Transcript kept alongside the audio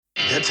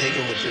they're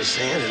taking what you're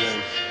saying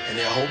and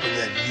they're hoping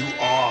that you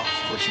are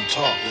what you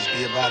talk. Let's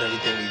be about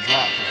everything we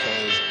drop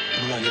because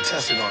we're gonna get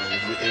tested on it.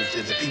 If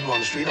the people on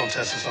the street don't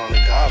test us on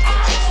it, God's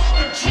gonna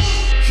test us on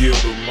it. Kill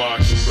the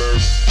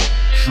Mockingbird,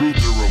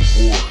 Truth to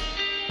Report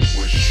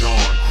with Sean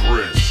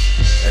Chris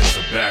and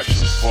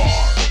Sebastian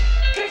Farr.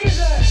 Kick his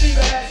ass,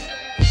 Seabass!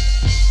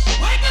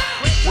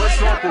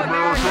 Wake up,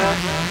 America!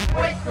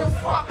 Wake the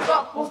fuck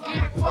up, or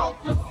get woke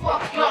the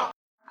fuck up!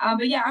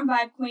 But yeah, I'm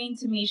Vibe Queen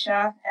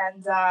Tamisha,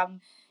 and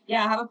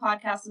yeah, I have a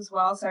podcast as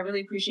well, so I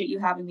really appreciate you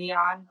having me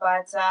on.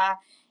 But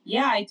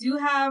yeah, I do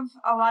have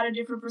a lot of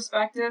different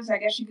perspectives, I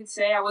guess you could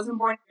say. I wasn't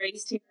born and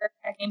raised here.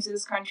 I came to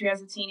this country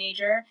as a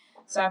teenager,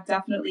 so I've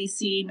definitely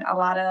seen a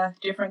lot of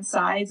different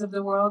sides of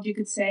the world, you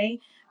could say.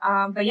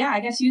 But yeah, I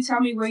guess you tell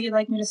me where you'd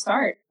like me to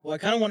start. Well, I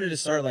kind of wanted to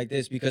start like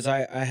this because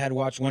I had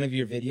watched one of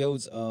your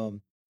videos,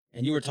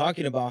 and you were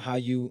talking about how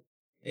you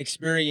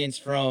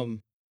experienced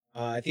from,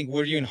 I think,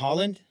 were you in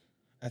Holland?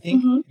 I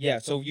think, yeah.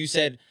 So you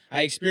said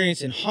I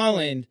experienced in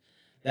Holland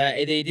that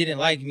they didn't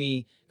like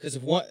me because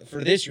of what,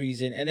 for this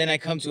reason, and then I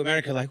come to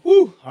America like,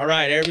 whoo, all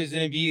right, everybody's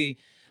gonna be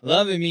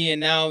loving me,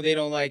 and now they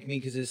don't like me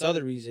because of this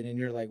other reason, and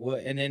you're like,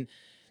 what? And then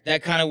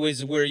that kind of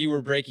was where you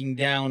were breaking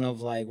down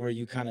of like where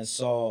you kind of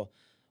saw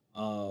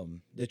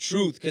the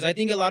truth, because I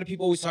think a lot of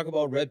people always talk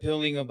about red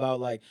pilling about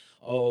like,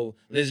 oh,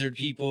 lizard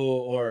people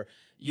or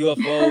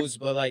UFOs,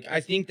 but like I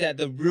think that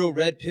the real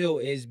red pill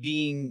is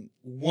being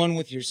one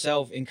with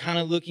yourself and kind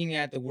of looking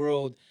at the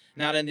world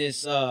not in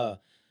this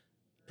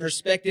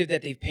perspective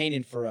that they've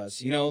painted for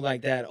us, you know,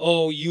 like that,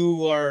 oh,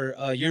 you are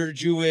you're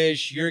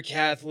Jewish, you're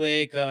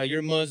Catholic,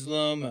 you're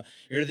Muslim,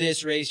 you're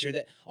this race, you're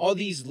that, all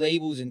these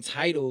labels and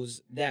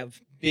titles that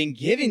have been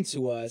given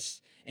to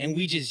us, and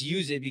we just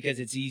use it because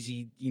it's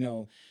easy, you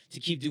know, to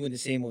keep doing the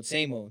same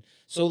old.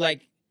 So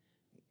like,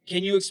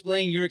 can you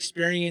explain your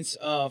experience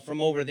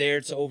from over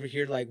there to over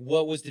here? Like,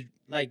 what was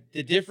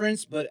the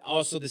difference, but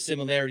also the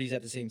similarities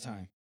at the same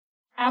time?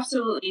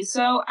 Absolutely.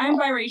 So I'm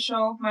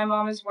biracial. My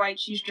mom is white.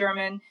 She's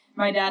German.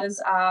 My dad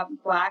is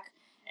Black.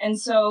 And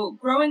so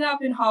growing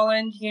up in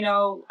Holland, you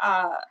know,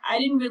 I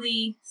didn't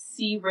really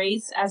see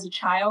race as a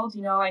child.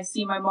 You know, I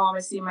see my mom,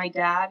 I see my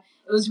dad.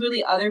 It was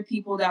really other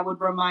people that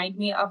would remind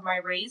me of my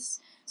race.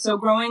 So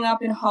growing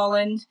up in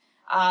Holland,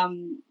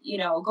 you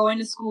know, going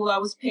to school, I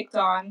was picked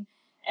on.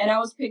 And I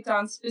was picked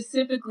on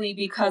specifically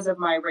because of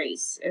my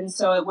race. And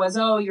so it was,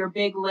 oh, your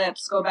big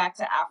lips, go back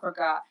to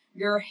Africa,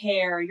 your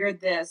hair, you're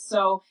this.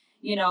 So,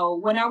 you know,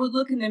 when I would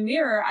look in the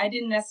mirror, I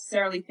didn't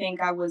necessarily think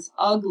I was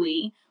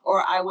ugly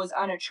or I was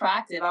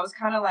unattractive. I was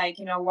kind of like,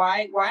 you know,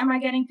 why am I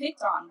getting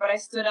picked on? But I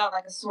stood out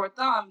like a sore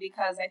thumb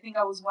because I think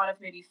I was one of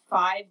maybe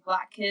 5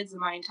 Black kids in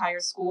my entire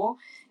school.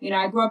 You know,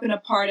 I grew up in a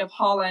part of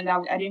Holland.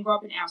 I didn't grow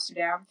up in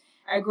Amsterdam.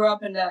 I grew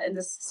up in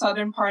the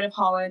southern part of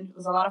Holland. It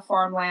was a lot of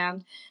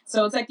farmland.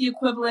 So it's like the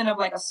equivalent of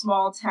like a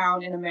small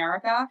town in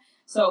America.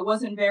 So it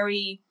wasn't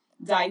very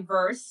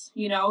diverse,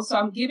 you know. So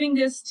I'm giving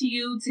this to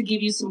you to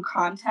give you some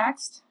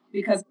context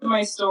because of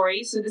my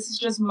story. So this is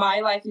just my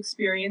life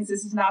experience.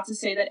 This is not to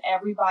say that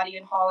everybody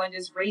in Holland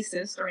is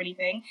racist or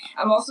anything.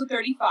 I'm also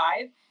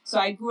 35. So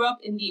I grew up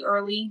in the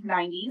early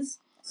 90s.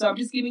 So I'm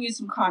just giving you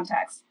some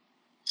context.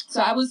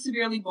 So I was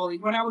severely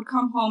bullied. When I would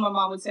come home, my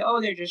mom would say,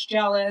 oh, they're just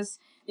jealous.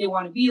 They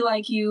want to be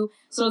like you.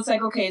 So it's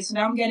like, okay, so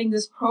now I'm getting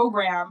this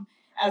program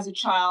as a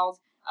child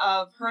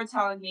of her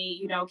telling me,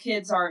 you know,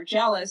 kids are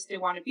jealous. They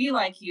want to be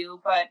like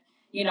you. But,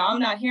 you know, I'm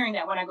not hearing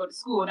that when I go to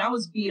school. And I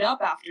was beat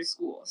up after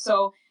school.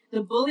 So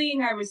the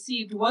bullying I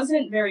received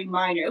wasn't very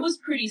minor. It was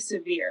pretty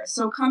severe.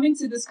 So coming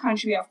to this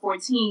country at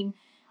 14,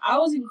 I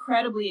was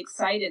incredibly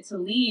excited to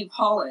leave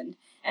Holland.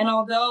 And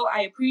although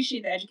I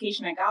appreciate the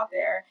education I got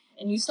there,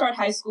 and you start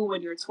high school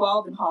when you're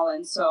 12 in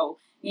Holland. So,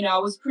 you know, I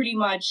was pretty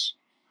much,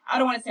 I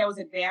don't want to say I was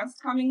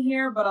advanced coming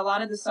here, but a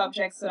lot of the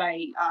subjects that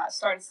I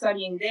started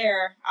studying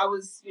there, I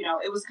was, you know,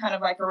 it was kind of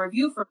like a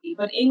review for me.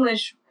 But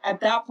English at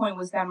that point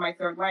was then my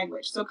third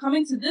language. So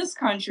coming to this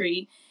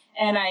country,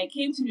 and I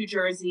came to New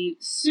Jersey,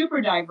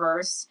 super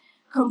diverse,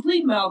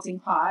 complete melting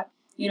pot.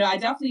 You know, I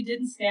definitely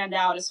didn't stand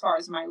out as far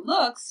as my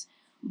looks,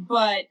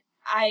 but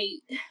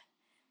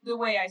the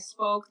way I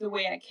spoke, the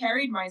way I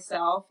carried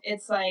myself,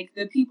 it's like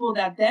the people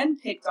that then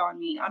picked on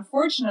me,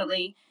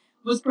 unfortunately,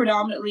 was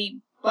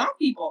predominantly Black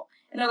people.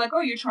 And they're like,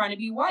 oh, you're trying to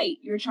be white.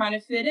 You're trying to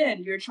fit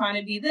in. You're trying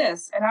to be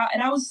this. And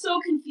I was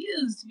so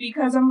confused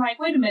because I'm like,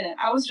 wait a minute.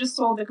 I was just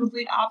told the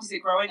complete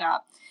opposite growing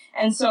up.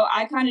 And so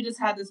I kind of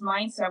just had this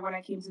mindset when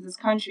I came to this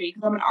country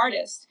because I'm an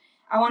artist.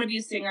 I want to be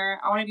a singer.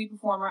 I want to be a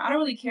performer. I don't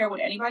really care what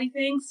anybody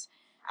thinks.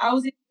 I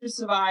was able to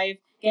survive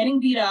getting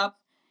beat up,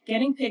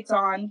 getting picked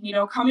on, you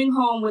know, coming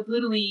home with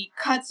literally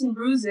cuts and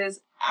bruises.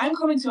 I'm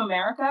coming to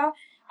America.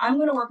 I'm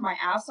going to work my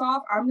ass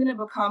off. I'm going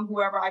to become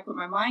whoever I put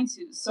my mind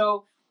to.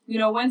 So, you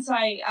know, once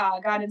I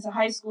got into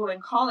high school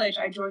and college,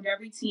 I joined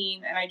every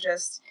team and I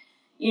just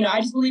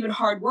believe in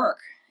hard work.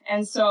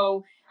 And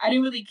so I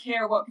didn't really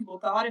care what people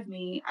thought of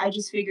me. I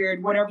just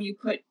figured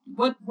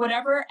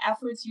whatever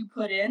efforts you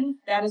put in,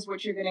 that is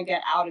what you're going to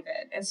get out of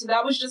it. And so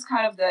that was just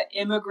kind of the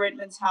immigrant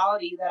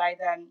mentality that I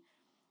then,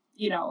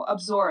 you know,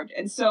 absorbed.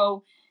 And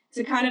so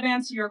to kind of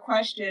answer your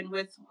question,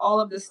 with all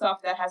of the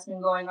stuff that has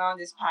been going on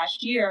this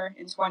past year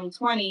in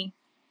 2020,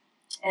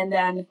 and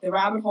then the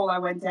rabbit hole I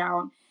went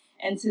down,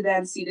 and to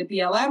then see the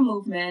BLM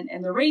movement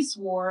and the race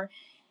war,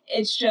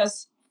 it's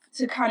just,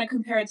 to kind of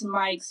compare it to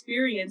my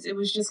experience, it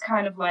was just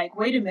kind of like,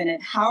 wait a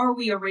minute, how are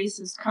we a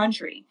racist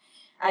country?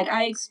 Like,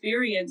 I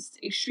experienced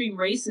extreme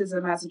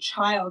racism as a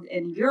child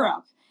in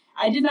Europe.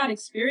 I did not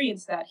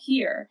experience that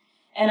here.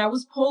 And I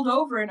was pulled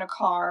over in a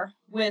car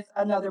with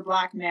another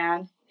Black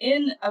man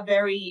in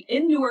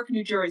Newark,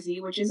 New Jersey,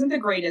 which isn't the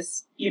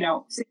greatest,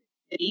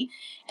 city.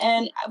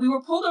 And we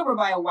were pulled over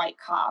by a white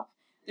cop.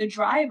 The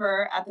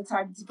driver at the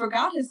time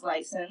forgot his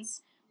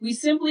license. We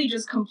simply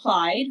just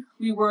complied.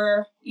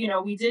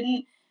 We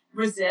didn't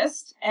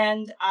resist,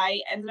 and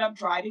I ended up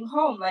driving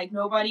home. Like,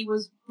 nobody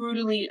was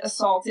brutally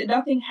assaulted,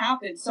 nothing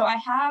happened. So I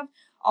have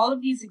all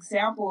of these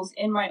examples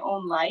in my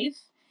own life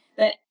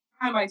that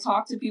time I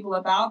talk to people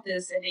about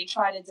this and they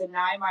try to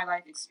deny my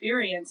life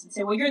experience and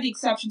say, well, you're the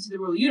exception to the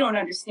rule, you don't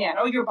understand,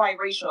 oh, you're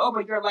biracial, oh,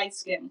 but you're light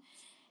skinned.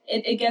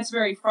 It gets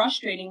very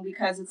frustrating,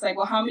 because it's like,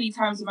 well, how many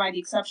times am I the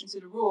exception to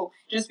the rule?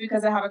 Just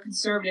because I have a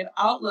conservative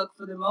outlook,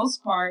 for the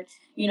most part,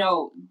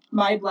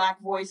 my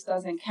Black voice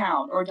doesn't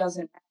count or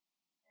doesn't.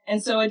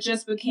 And so that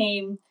just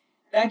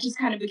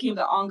kind of became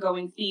the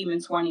ongoing theme in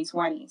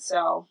 2020.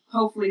 So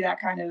hopefully that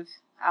kind of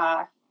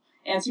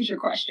answers your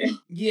question.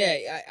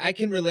 Yeah, I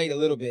can relate a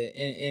little bit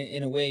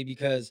in a way,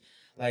 because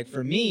like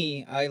for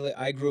me,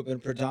 I grew up in a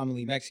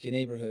predominantly Mexican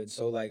neighborhood.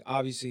 So like,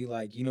 obviously,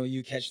 like,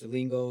 you catch the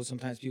lingo.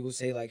 Sometimes people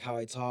say like how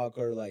I talk,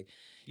 or like,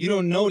 you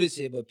don't notice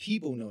it, but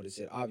people notice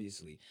it,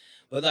 obviously.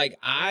 But like,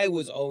 I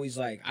was always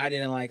like, I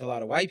didn't like a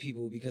lot of white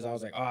people, because I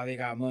was like, oh, they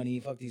got money,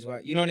 fuck these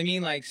white, you know what I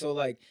mean? Like, so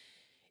like,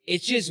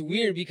 it's just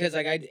weird, because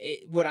like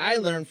what I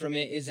learned from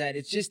it is that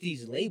it's just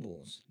these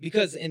labels,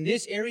 because in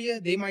this area,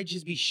 they might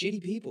just be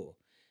shitty people,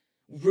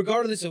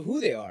 regardless of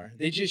who they are.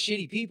 They're just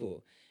shitty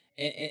people.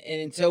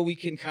 And until we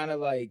can kind of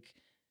like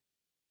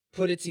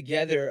put it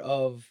together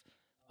of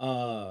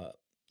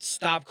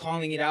stop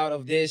calling it out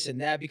of this and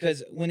that,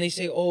 because when they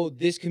say, oh,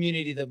 this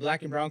community, the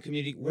Black and brown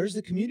community, where's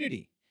the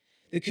community?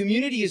 The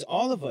community is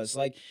all of us.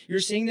 Like, you're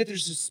saying that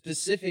there's a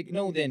specific,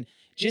 no, then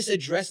just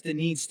address the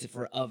needs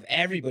of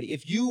everybody.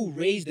 If you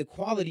raise the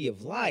quality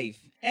of life,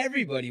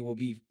 everybody will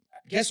be,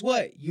 guess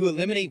what? You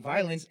eliminate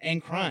violence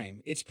and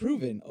crime. It's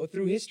proven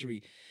through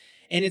history.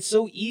 And it's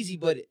so easy,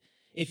 but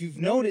if you've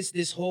noticed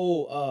this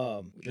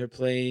whole, they're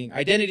playing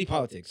identity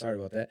politics, sorry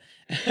about that,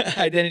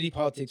 identity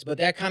politics, but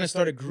that kind of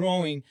started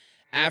growing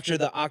after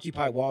the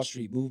Occupy Wall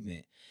Street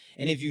movement.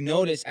 And if you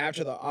notice,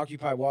 after the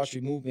Occupy Wall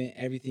Street movement,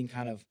 everything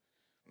kind of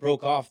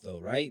broke off, though,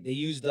 right? They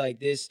used like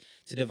this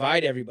to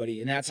divide everybody,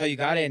 and that's how you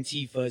got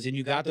Antifas, and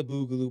you got the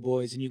Boogaloo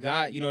Boys, and you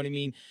got, you know what I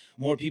mean,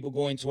 more people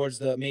going towards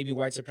the maybe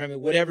white supremacy,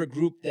 whatever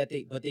group but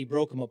they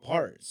broke them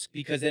apart,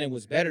 because then it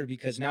was better,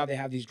 because now they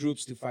have these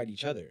groups to fight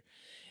each other.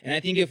 And I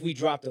think if we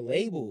drop the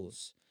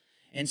labels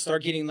and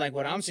start getting, like,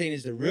 what I'm saying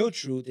is the real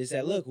truth is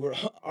that, look, we're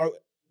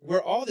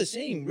all the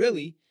same,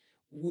 really.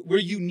 We're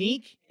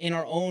unique in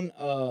our own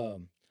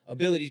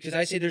abilities, because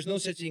I say there's no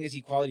such thing as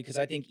equality, because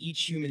I think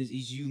each human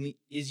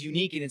is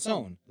unique in its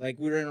own. Like,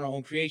 we're in our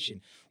own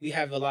creation. We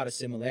have a lot of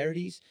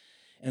similarities,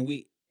 and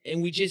we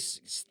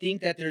just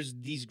think that there's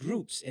these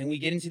groups, and we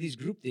get into these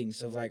group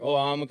things of like, oh,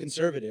 I'm a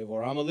conservative,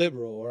 or I'm a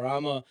liberal, or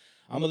I'm a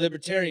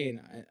libertarian.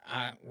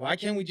 Why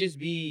can't we just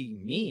be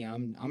me?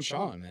 I'm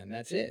Sean, man.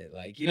 That's it.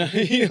 Like, you know what I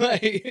mean?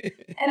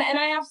 Like, and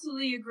I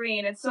absolutely agree.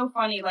 And it's so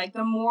funny. Like,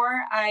 the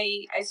more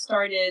I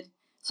started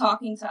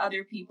talking to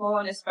other people,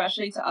 and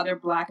especially to other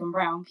Black and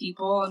brown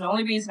people, and the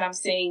only reason I'm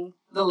saying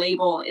the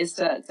label is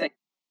to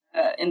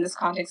in this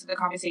context of the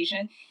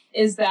conversation,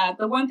 is that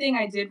the one thing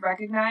I did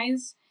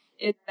recognize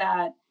is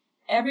that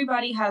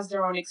everybody has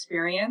their own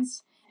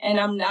experience, and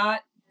I'm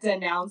not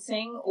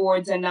denouncing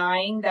or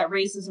denying that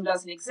racism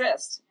doesn't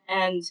exist.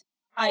 And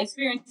I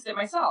experienced it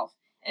myself.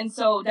 And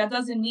so that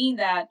doesn't mean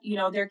that,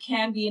 there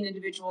can be an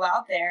individual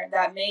out there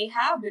that may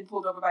have been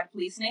pulled over by the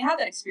police and they have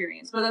that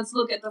experience. But let's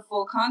look at the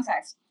full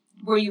context.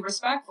 Were you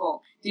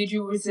respectful? Did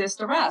you resist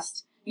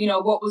arrest?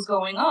 What was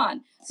going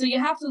on? So you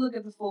have to look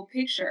at the full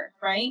picture,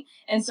 right?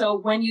 And so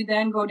when you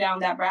then go down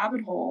that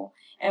rabbit hole,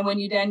 and when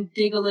you then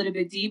dig a little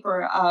bit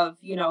deeper of,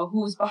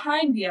 who's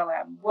behind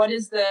BLM, what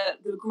is the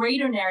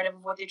greater narrative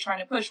of what they're trying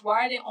to push?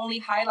 Why are they only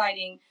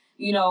highlighting,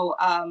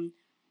 the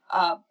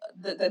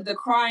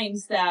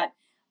crimes that,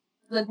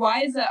 like,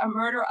 why is a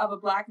murder of a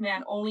Black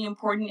man only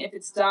important if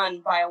it's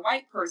done by a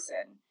white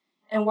person?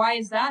 And why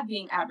is that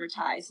being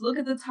advertised? Look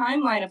at the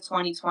timeline of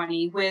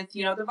 2020 with,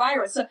 the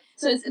virus.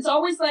 So it's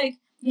always like,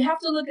 you have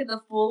to look at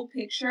the full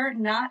picture,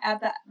 not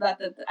at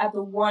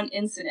the one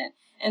incident.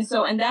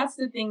 And that's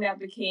the thing that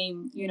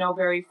became,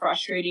 very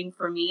frustrating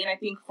for me. And I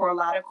think for a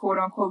lot of quote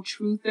unquote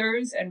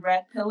truthers and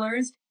red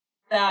pillars,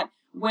 that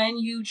when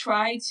you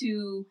try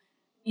to,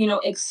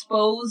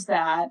 expose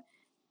that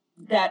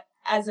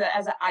as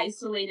an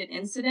isolated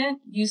incident,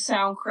 you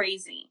sound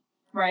crazy,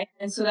 right?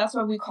 And so that's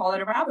why we call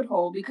it a rabbit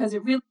hole, because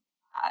it really.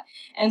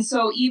 And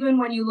so even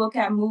when you look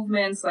at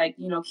movements like,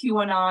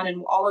 QAnon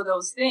and all of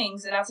those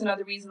things, and that's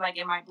another reason, like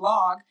in my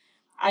blog,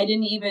 I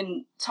didn't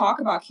even talk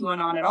about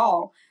QAnon at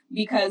all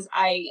because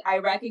I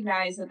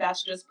recognize that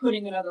that's just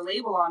putting another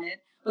label on it.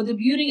 But the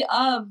beauty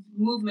of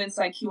movements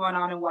like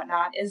QAnon and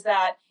whatnot is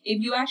that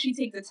if you actually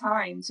take the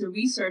time to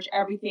research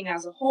everything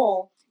as a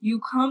whole, you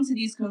come to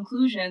these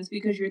conclusions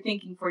because you're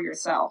thinking for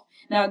yourself.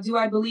 Now, do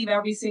I believe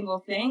every single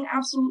thing?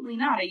 Absolutely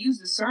not. I use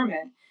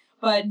discernment,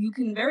 but you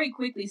can very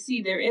quickly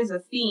see there is a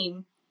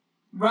theme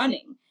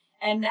running.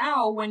 And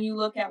now when you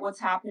look at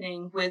what's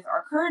happening with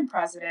our current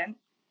president,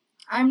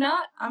 I'm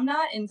not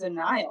in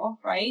denial,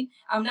 right?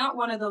 I'm not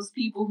one of those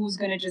people who's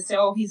going to just say,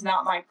 "Oh, he's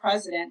not my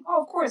president."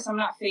 Oh, of course, I'm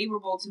not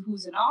favorable to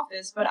who's in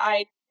office, but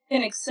I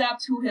can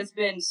accept who has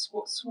been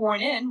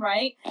sworn in,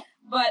 right?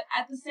 But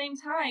at the same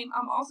time,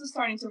 I'm also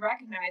starting to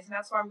recognize, and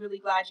that's why I'm really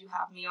glad you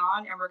have me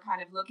on, and we're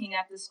kind of looking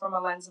at this from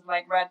a lens of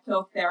like red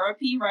pill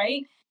therapy,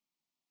 right?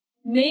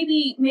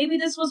 Maybe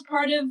this was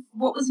part of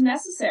what was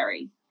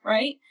necessary,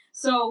 right?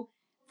 So,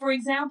 for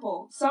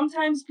example,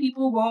 sometimes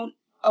people won't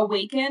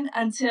awaken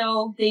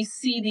until they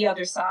see the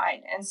other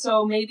side. And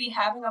so maybe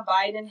having a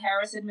Biden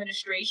Harris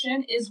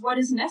administration is what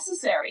is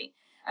necessary.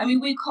 I mean,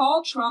 we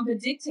call Trump a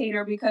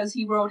dictator because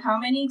he wrote how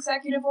many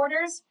executive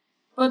orders?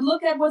 But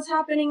look at what's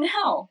happening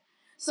now.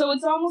 So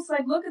it's almost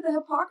like, look at the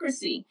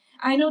hypocrisy.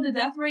 I know the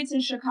death rates in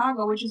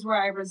Chicago, which is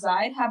where I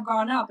reside, have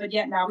gone up, but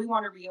yet now we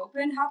want to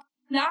reopen. How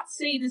not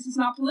say this is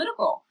not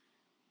political?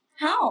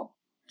 How?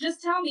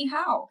 Just tell me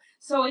how.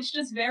 So it's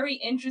just very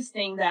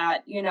interesting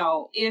that,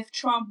 if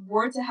Trump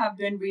were to have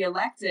been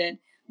reelected,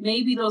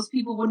 maybe those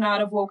people would not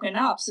have woken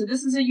up. So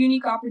this is a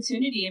unique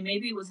opportunity and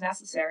maybe it was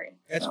necessary.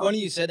 It's funny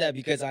you said that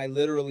because I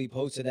literally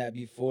posted that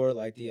before,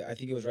 like I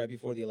think it was right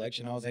before the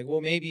election. I was like,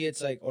 well, maybe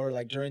it's like, or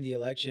like during the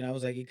election, I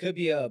was like, it could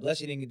be a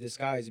blessing in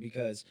disguise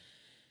because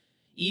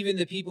even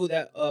the people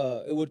that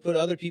it would put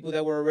other people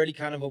that were already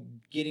kind of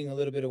getting a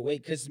little bit of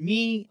weight. Because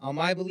me, on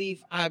my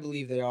belief, I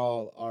believe they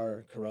all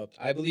are corrupt.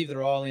 I believe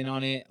they're all in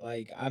on it.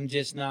 Like I'm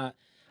just not.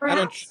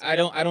 Perhaps. I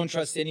don't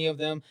trust any of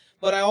them.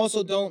 But I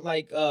also don't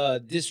like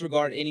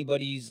disregard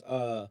anybody's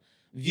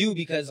view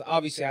because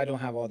obviously I don't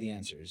have all the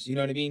answers. You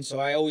know what I mean? So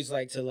I always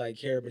like to like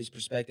hear everybody's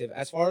perspective.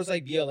 As far as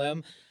like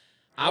BLM.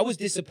 I was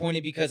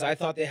disappointed because I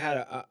thought they had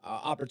a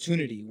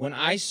opportunity. When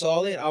I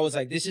saw it, I was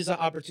like, this is an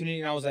opportunity.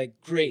 And I was like,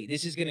 great,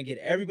 this is going to get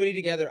everybody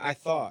together. I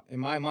thought, in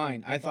my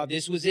mind, I thought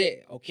this was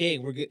it. Okay,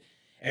 we're good.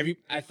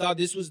 I thought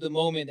this was the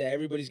moment that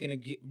everybody's going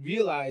to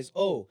realize,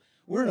 oh,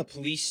 we're in a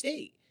police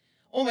state.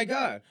 Oh my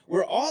God,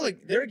 we're all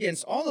like, they're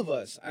against all of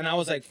us. And I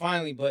was like,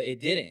 finally, but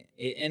it didn't.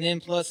 And then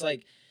plus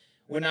like,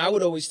 when I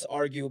would always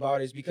argue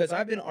about it is because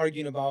I've been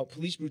arguing about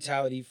police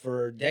brutality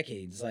for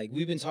decades. Like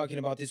we've been talking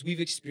about this,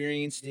 we've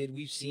experienced it,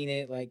 we've seen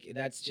it. Like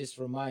that's just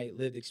from my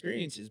lived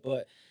experiences.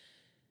 But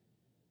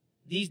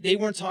they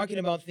weren't talking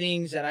about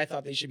things that I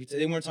thought they should be.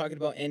 They weren't talking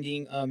about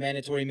ending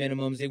mandatory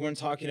minimums. They weren't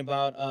talking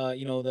about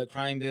the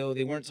crime bill.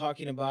 They weren't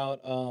talking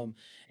about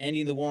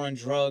ending the war on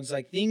drugs.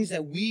 Like things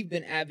that we've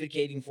been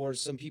advocating for,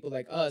 some people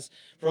like us,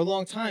 for a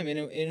long time. And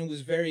it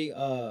was very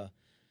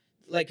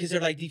like, because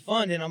they're like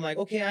defund, and I'm like,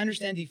 okay, I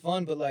understand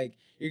defund, but like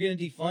you're gonna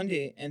defund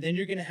it and then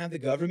you're gonna have the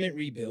government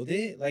rebuild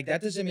it. Like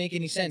that doesn't make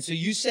any sense. So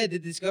you said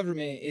that this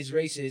government is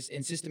racist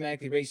and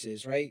systematically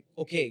racist, right?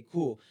 Okay,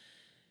 cool.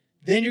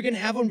 Then you're gonna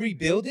have them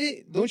rebuild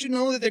it. Don't you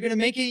know that they're gonna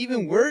make it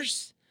even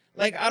worse?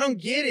 Like I don't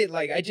get it.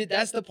 Like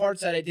that's the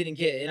parts that I didn't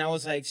get, and I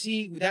was like,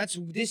 see,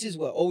 this is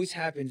what always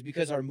happens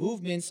because our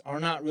movements are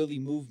not really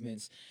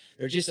movements.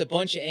 They're just a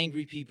bunch of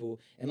angry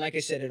people. And like I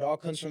said, it all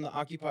comes from the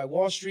Occupy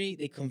Wall Street.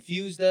 They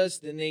confused us.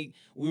 Then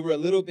we were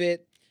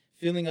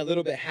feeling a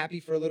little bit happy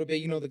for a little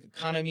bit, the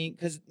economy.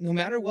 Because no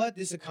matter what,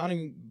 this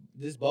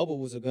bubble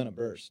was going to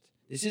burst.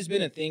 This has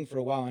been a thing for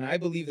a while. And I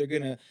believe they're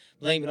going to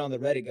blame it on the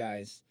Reddit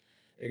guys.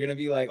 They're going to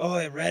be like,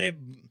 oh, Reddit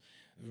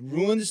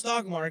ruined the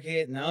stock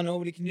market. Now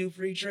nobody can do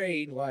free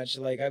trade. Watch,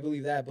 like, I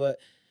believe that. But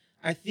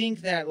I think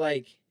that,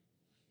 like,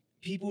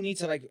 people need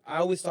to, like, I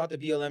always thought the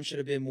BLM should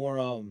have been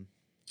more,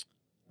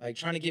 like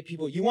trying to get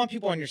people, you want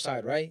people on your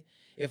side, right?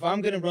 If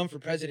I'm going to run for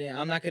president,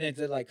 I'm not going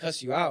to like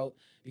cuss you out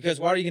because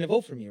why are you going to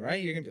vote for me,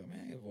 right? You're going to be like,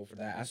 man, I'm going to vote for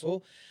that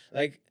asshole.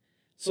 Like,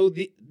 so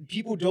the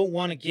people don't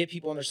want to get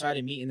people on their side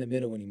and meet in the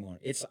middle anymore.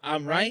 It's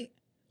I'm right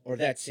or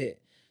that's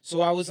it.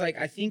 So I was like,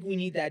 I think we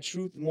need that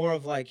truth more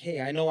of like, hey,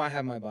 I know I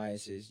have my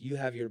biases. You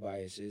have your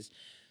biases.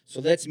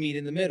 So let's meet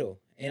in the middle.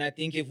 And I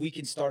think if we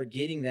can start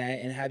getting that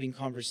and having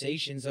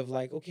conversations of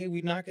like, okay,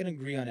 we're not going to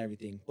agree on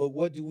everything, but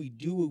what do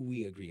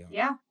we agree on?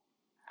 Yeah.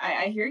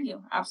 I hear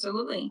you.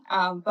 Absolutely.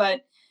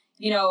 But,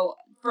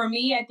 for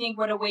me, I think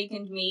what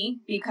awakened me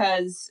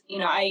because,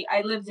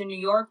 I lived in New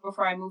York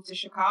before I moved to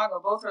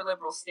Chicago. Both are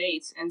liberal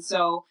states. And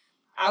so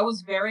I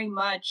was very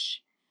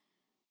much,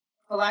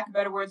 for lack of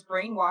better words,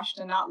 brainwashed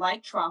to not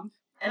like Trump.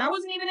 And I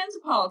wasn't even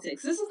into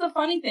politics. This is the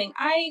funny thing.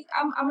 I'm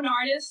an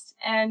artist,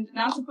 and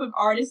not to put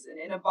artists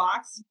in a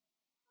box,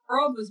 my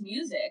world was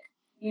music.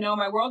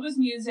 My world was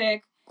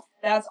music.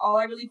 That's all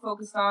I really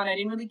focused on. I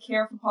didn't really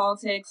care for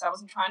politics. I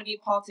wasn't trying to be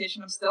a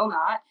politician. I'm still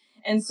not.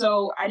 And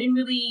so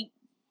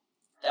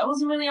that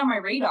wasn't really on my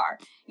radar.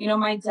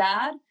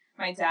 My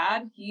my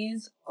dad,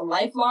 he's a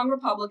lifelong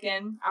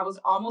Republican. I was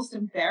almost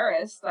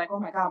embarrassed, like, oh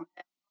my God,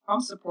 my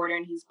Trump supporter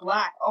and he's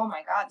black. Oh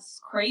my God, this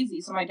is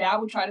crazy. So my dad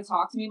would try to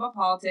talk to me about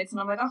politics,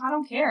 and I'm like, oh, I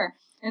don't care.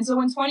 And so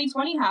when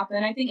 2020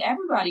 happened, I think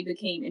everybody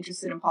became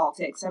interested in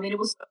politics. I mean, it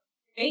was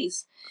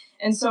face.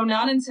 And so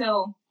not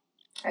until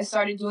I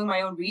started doing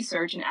my own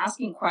research and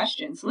asking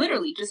questions,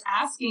 literally just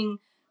asking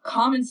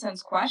common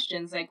sense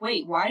questions like,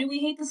 wait, why do we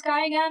hate this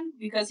guy again?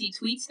 Because he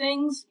tweets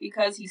things,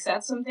 because he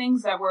said some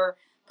things that were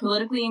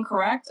politically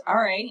incorrect. All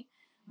right.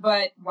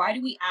 But why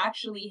do we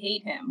actually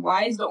hate him?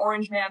 Why is the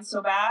orange man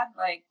so bad?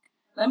 Like,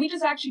 let me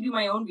just actually do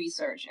my own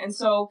research. And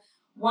so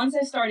once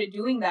I started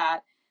doing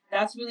that,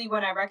 that's really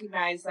when I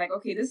recognized, like,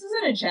 okay, this is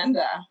an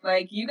agenda.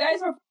 Like, you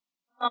guys are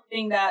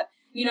something that,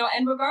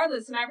 and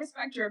regardless, and I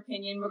respect your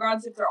opinion,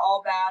 regardless if they're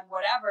all bad,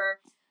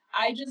 whatever,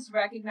 I just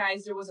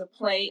recognized there was a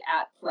play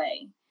at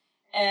play.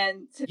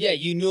 And yeah,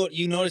 you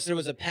noticed there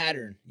was a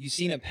pattern. You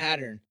seen a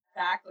pattern.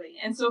 Exactly.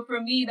 And so for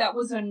me, that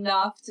was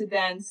enough to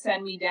then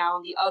send me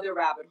down the other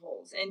rabbit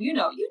holes. And you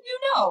know,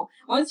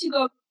 once you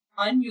go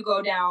one, you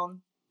go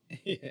down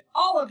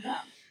all of them.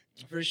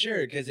 For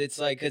sure, because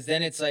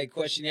then it's like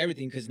questioning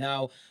everything. Because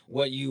now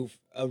what you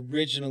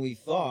originally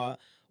thought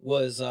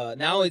was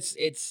now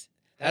it's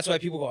that's why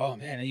people go, oh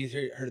man, you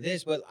heard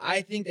this. But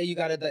I think that you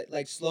gotta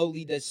like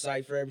slowly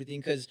decipher everything,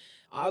 because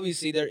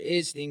obviously there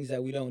is things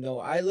that we don't know.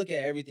 I look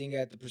at everything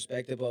at the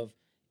perspective of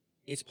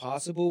it's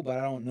possible, but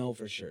I don't know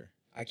for sure.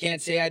 I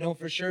can't say I know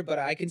for sure, but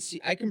I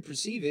can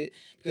perceive it,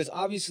 because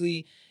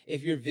obviously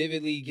if you're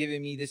vividly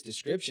giving me this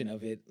description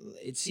of it,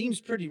 it seems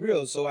pretty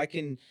real. So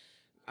I'm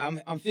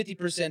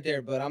 50%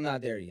 there, but I'm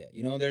not there yet.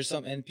 There's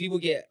some, and people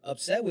get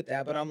upset with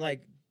that, but I'm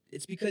like,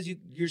 it's because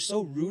you're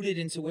so rooted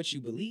into what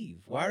you believe.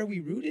 Why are we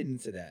rooted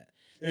into that?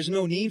 There's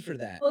no need for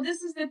that. Well,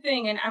 this is the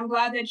thing, and I'm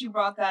glad that you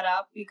brought that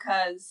up,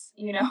 because,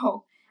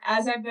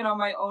 as I've been on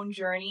my own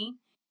journey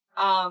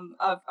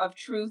of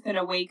truth and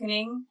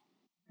awakening,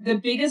 the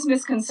biggest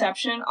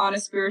misconception on a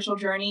spiritual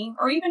journey,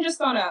 or even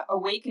just on a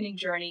awakening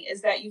journey,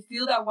 is that you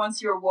feel that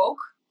once you're woke,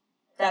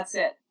 that's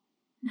it.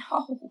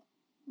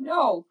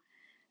 No,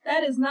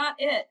 that is not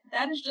it.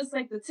 That is just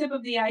like the tip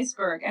of the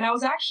iceberg. And I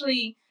was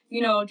actually,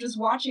 just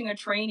watching a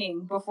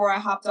training before I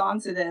hopped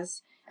onto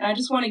this. And I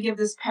just want to give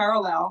this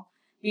parallel,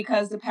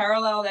 because the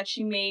parallel that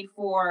she made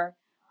for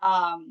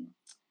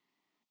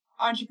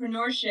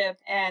entrepreneurship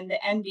and the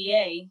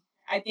NBA,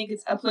 I think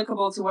it's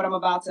applicable to what I'm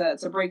about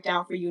to break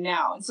down for you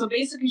now. And so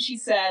basically she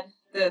said,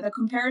 the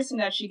comparison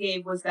that she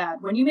gave was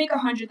that when you make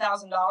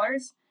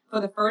 $100,000 for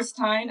the first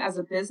time as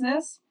a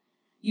business,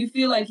 you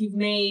feel like you've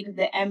made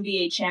the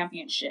NBA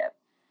championship.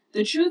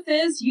 The truth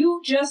is,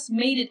 you just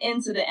made it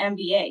into the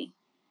NBA.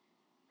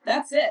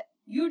 That's it.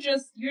 You're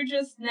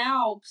just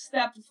now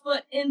stepped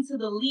foot into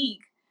the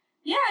league.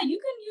 Yeah, you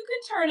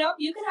can turn up,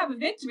 you can have a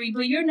victory,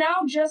 but you're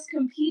now just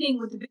competing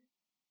with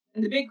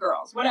the big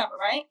girls, whatever,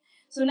 right?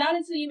 So not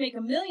until you make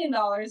 $1 million,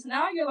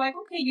 now you're like,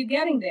 okay, you're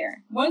getting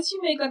there. Once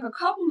you make like a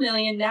couple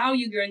million, now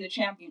you're in the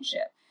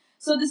championship.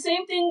 So the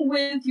same thing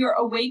with your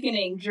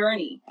awakening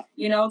journey,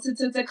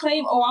 to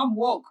claim, oh, I'm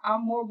woke,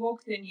 I'm more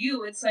woke than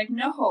you. It's like,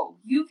 no,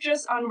 you've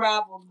just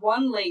unraveled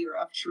one layer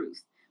of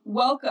truth.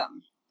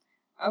 Welcome.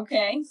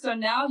 Okay. So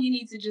now you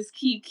need to just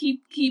keep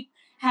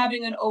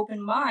having an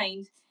open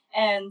mind.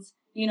 And,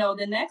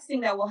 the next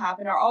thing that will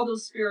happen are all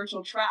those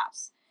spiritual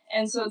traps.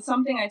 And so it's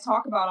something I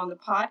talk about on the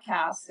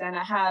podcast. And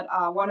I had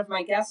one of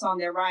my guests on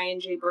there, Ryan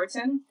J.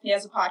 Burton. He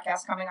has a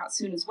podcast coming out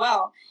soon as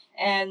well.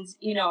 And,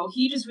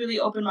 he just really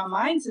opened my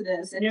mind to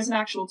this. And there's an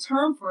actual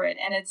term for it.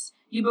 And it's,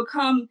 you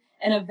become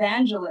an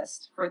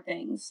evangelist for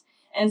things.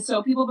 And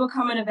so people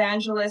become an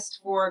evangelist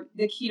for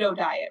the keto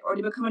diet, or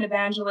they become an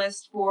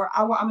evangelist for,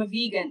 I'm a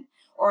vegan,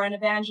 or an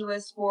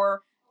evangelist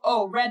for,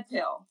 red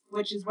pill,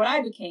 which is what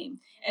I became.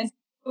 And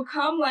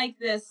become like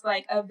this,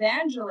 like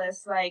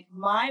evangelist, like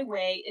my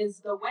way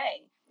is the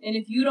way. And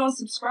if you don't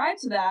subscribe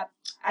to that,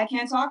 I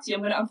can't talk to you.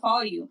 I'm going to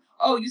unfollow you.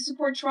 Oh, you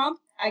support Trump?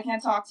 I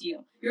can't talk to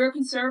you. You're a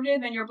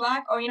conservative and you're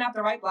black? Oh, you're not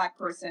the right black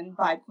person,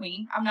 vibe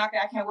queen. I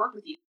can't work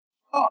with you.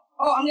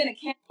 I'm going to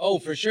cancel. Oh,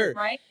 for sure.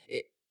 Right?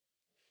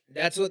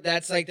 That's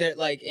like they're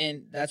like,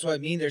 and that's what I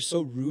mean. They're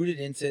so rooted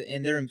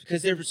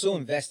because they're so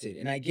invested,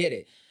 and I get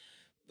it.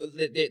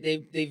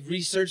 They've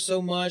researched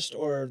so much,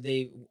 or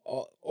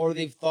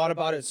they've thought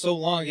about it so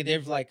long, and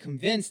they've like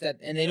convinced that,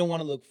 and they don't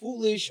want to look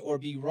foolish or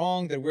be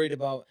wrong. They're worried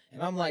about,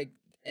 and I'm like,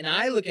 and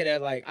I look at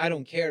it like I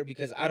don't care,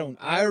 because I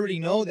already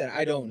know that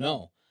I don't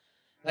know.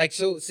 Like,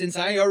 so since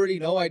I already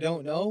know I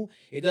don't know,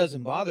 it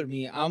doesn't bother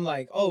me. I'm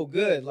like, oh,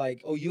 good.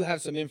 Like, oh, you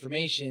have some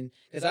information.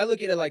 Because I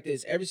look at it like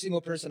this. Every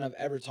single person I've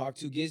ever talked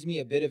to gives me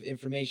a bit of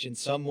information,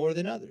 some more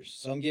than others.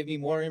 Some give me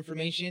more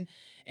information,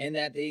 and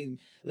that they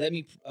let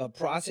me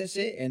process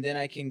it, and then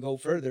I can go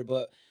further.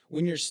 But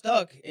when you're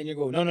stuck and you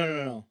go,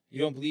 no, you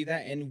don't believe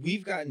that? And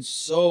we've gotten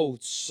so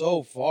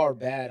far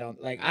bad on,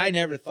 like, I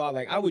never thought,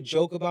 like, I would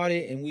joke about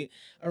it, and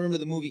I remember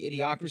the movie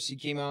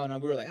Idiocracy came out,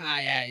 and we were like,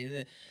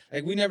 yeah,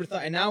 like, we never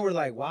thought, and now we're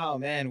like, wow,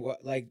 man,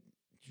 what, like,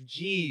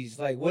 geez,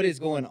 like, what is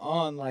going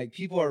on? Like,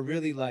 people are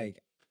really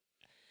like,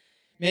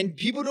 Man,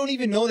 people don't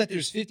even know that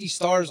there's 50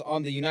 stars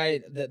on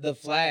the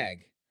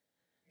flag.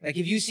 Like,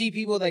 if you see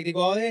people, like, they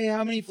go, hey,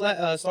 how many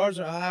stars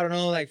are, I don't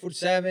know, like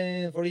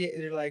 47, 48.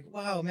 They're like,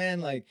 wow,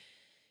 man, like,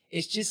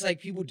 it's just like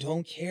people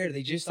don't care.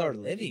 They just are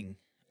living.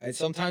 And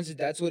sometimes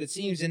that's what it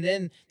seems. And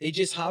then they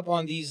just hop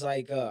on these,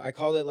 like, I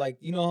call it, like,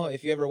 you know,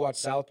 if you ever watch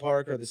South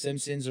Park or The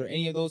Simpsons or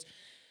any of those,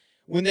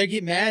 when they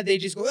get mad, they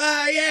just go,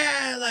 ah,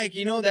 yeah. Like,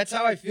 you know, that's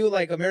how I feel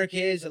like America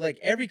is. Like,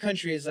 every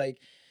country is like,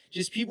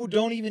 just people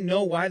don't even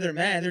know why they're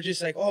mad. They're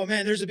just like, oh,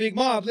 man, there's a big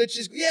mob. Let's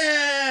just,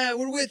 yeah,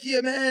 we're with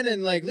you, man.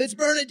 And, like, let's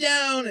burn it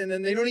down. And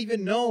then they don't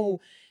even know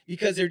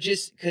because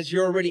because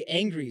you're already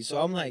angry. So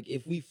I'm like,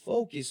 if we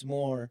focus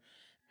more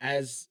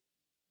as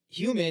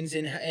humans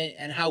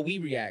and how we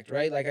react,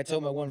 right? Like, I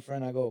tell my one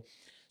friend, I go,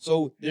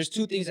 so there's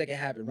two things that can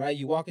happen, right?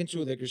 You walk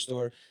into a liquor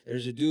store,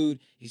 there's a dude,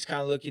 he's kind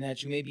of looking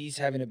at you, maybe he's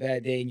having a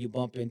bad day, and you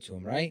bump into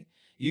him, right?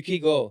 You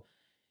could go,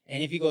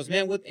 and if he goes,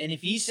 man, what? And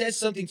if he says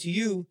something to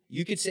you,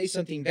 you could say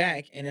something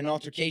back, and an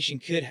altercation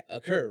could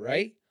occur,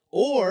 right?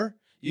 Or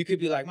you could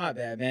be like, my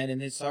bad, man,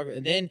 and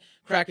then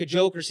crack a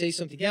joke or say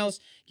something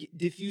else,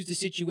 diffuse the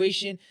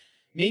situation.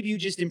 Maybe you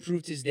just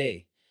improved his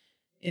day.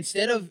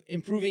 Instead of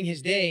improving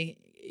his day,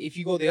 if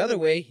you go the other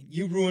way,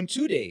 you ruin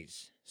 2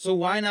 days. So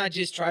why not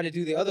just try to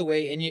do the other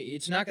way, and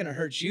it's not going to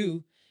hurt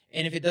you.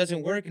 And if it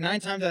doesn't work, 9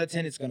 times out of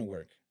 10, it's going to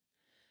work.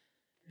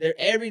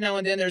 Every now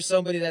and then there's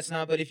somebody that's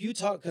not, but if you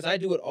talk, because I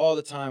do it all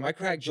the time, I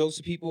crack jokes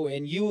to people,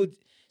 and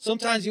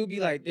sometimes they'll be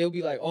like,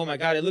 oh my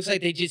God, it looks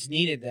like they just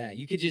needed that.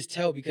 You could just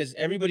tell because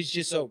everybody's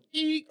just so,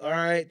 all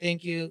right,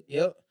 thank you,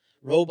 yep,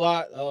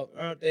 robot, oh,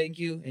 thank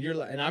you, and you're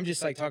like, and I'm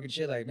just like talking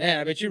shit like, man,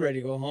 I bet you're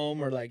ready to go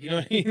home, or like, you know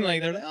what I mean?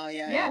 Like, they're like, oh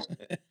yeah.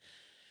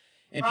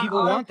 And we're people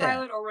want that.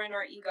 Autopilot, or we're in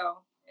our ego,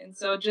 and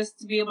so just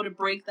to be able to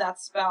break that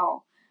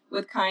spell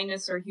with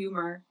kindness or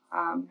humor,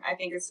 I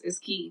think is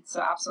key.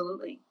 So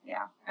absolutely,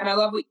 yeah. And I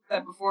love what you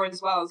said before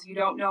as well, is you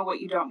don't know what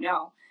you don't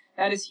know.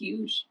 That is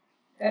huge.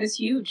 That is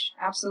huge.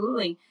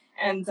 Absolutely.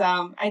 And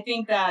I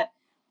think that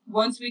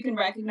once we can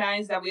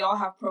recognize that we all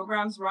have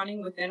programs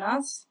running within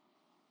us,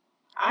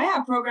 I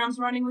have programs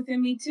running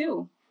within me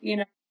too. You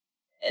know,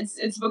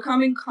 it's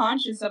becoming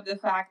conscious of the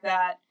fact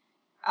that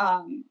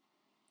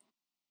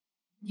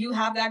you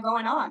have that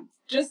going on.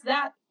 Just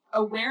that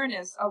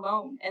awareness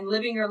alone, and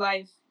living your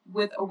life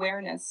with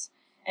awareness,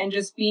 and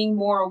just being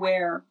more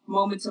aware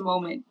moment to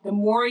moment. The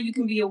more you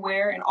can be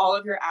aware in all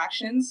of your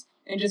actions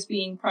and just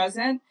being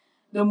present,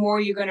 the more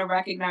you're going to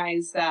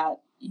recognize that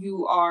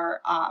you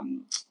are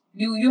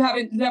you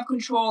have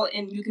control,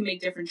 and you can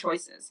make different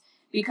choices.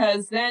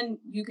 Because then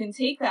you can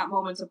take that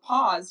moment to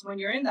pause when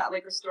you're in that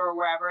liquor store or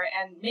wherever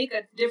and make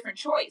a different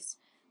choice.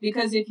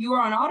 Because if you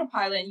are on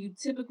autopilot and you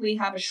typically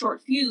have a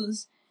short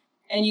fuse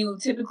and you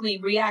typically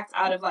react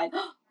out of like,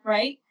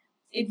 right?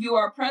 If you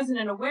are present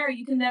and aware,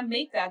 you can then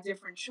make that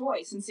different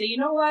choice and say, you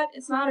know what?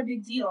 It's not a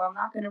big deal. I'm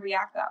not going to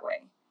react that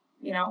way,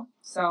 you know?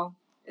 So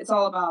it's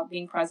all about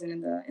being present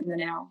in the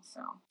now.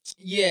 So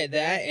yeah,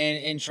 that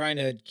and trying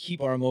to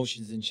keep our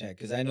emotions in check.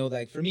 Because I know,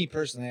 like, for me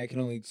personally, I can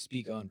only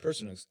speak on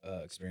personal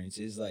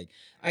experiences. Like,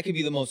 I could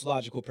be the most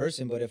logical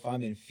person, but if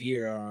I'm in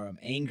fear or I'm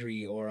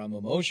angry or I'm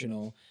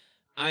emotional,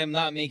 I'm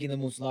not making the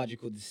most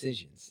logical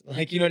decisions.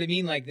 Like, you know what I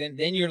mean? Like,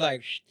 then you're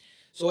like, shh.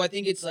 So I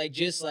think it's like,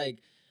 just like,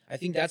 I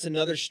think that's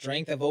another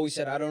strength. I've always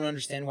said I don't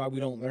understand why we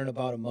don't learn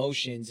about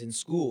emotions in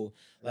school,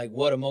 like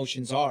what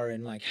emotions are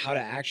and like how to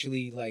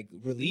actually like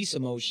release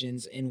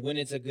emotions and when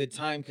it's a good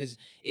time, because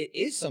it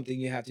is something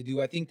you have to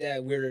do. I think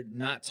that we're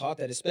not taught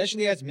that,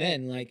 especially as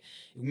men. Like,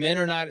 men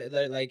are not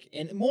like,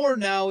 and more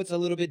now it's a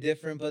little bit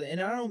different, but, and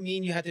I don't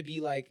mean you have to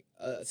be like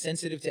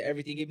sensitive to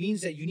everything. It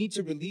means that you need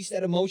to release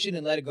that emotion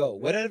and let it go,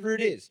 whatever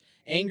it is,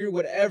 anger,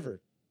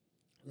 whatever,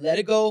 let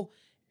it go.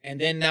 And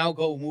then now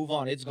go move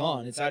on. It's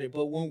gone. It's out of it.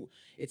 But when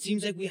it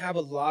seems like we have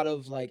a lot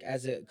of, like,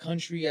 as a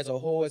country, as a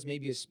whole, as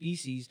maybe a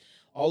species,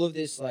 all of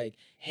this like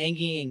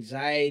hanging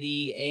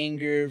anxiety,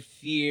 anger,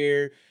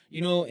 fear, you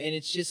know, and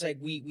it's just like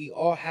we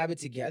all have it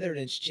together, and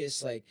it's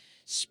just like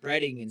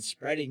spreading and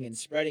spreading and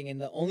spreading.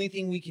 And the only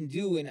thing we can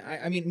do, and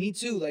I mean, me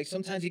too, like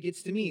sometimes it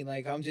gets to me,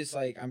 like I'm just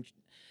like,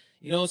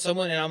 you know,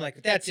 someone, and I'm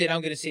like, that's it, I'm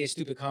going to say a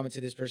stupid comment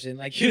to this person.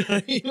 Like, you know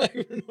what I mean? Like,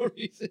 for no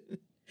reason.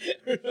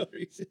 For no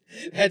reason.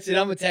 That's it.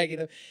 I'm attacking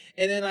them.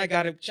 And then I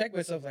got to check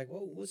myself, like,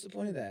 whoa, what's the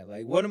point of that?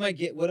 Like, what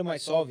am I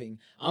solving?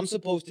 I'm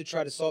supposed to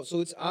try to solve.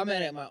 So I'm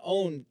at my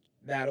own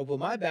battle, but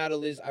my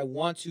battle is I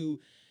want to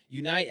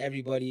unite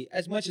everybody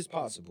as much as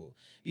possible,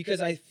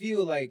 because I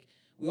feel like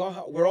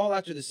we're all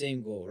after the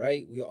same goal,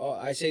 right?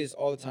 I say this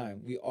all the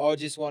time. We all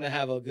just want to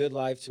have a good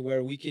life to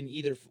where we can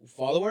either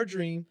follow our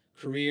dream,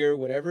 career,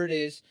 whatever it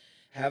is,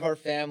 have our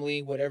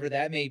family, whatever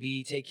that may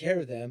be, take care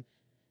of them,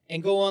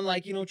 and go on,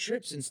 like, you know,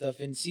 trips and stuff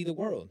and see the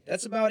world.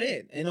 That's about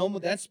it. And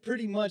almost that's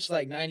pretty much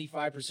like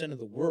 95% of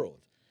the world.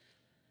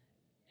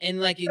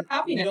 And like you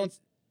don't,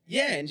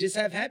 yeah, and just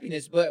have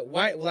happiness. But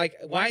why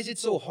is it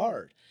so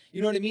hard?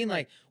 You know what I mean?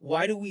 Like,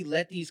 why do we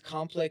let these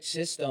complex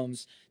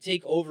systems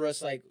take over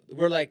us? Like,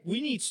 we're like,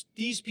 we need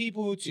these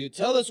people to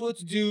tell us what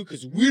to do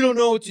because we don't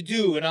know what to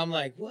do. And I'm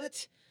like,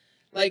 what?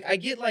 Like, I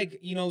get, like,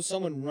 you know,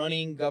 someone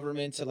running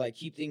government to, like,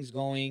 keep things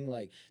going,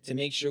 like, to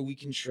make sure we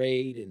can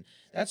trade, and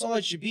that's all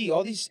it should be.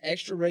 All these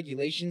extra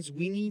regulations,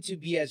 we need to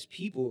be, as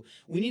people,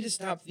 we need to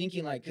stop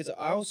thinking, like, because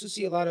I also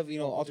see a lot of, you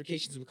know,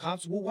 altercations with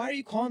cops. Well, why are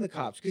you calling the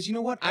cops? Because you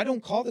know what? I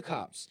don't call the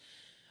cops.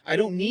 I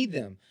don't need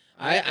them.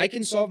 I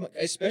can solve,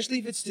 especially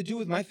if it's to do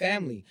with my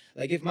family.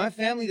 Like, if my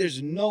family,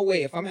 there's no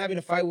way, if I'm having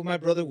a fight with my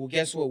brother, well,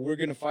 guess what? We're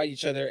going to fight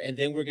each other, and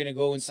then we're going to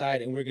go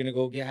inside, and we're going to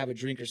go have a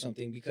drink or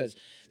something, because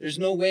there's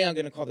no way I'm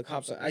going to call the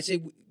cops. I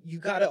say, you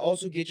got to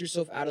also get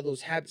yourself out of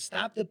those habits.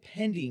 Stop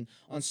depending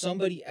on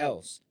somebody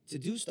else to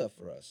do stuff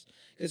for us,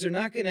 because they're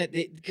not going to,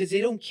 because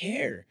they don't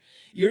care.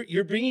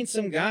 You're bringing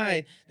some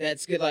guy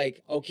that's good,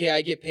 like, okay,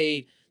 I get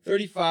paid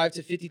 $35,000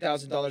 to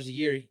 $50,000 a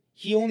year.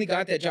 He only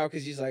got that job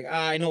because he's like,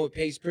 I know it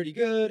pays pretty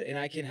good and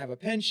I can have a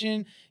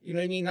pension. You know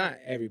what I mean? Not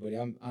everybody.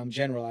 I'm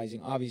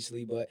generalizing,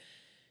 obviously, but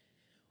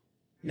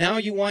now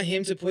you want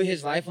him to put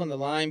his life on the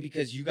line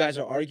because you guys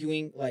are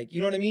arguing. Like, you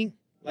know what I mean?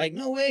 Like,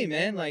 no way,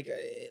 man. Like,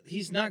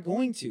 he's not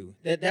going to.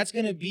 That's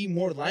going to be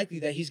more likely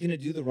that he's going to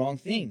do the wrong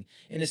thing.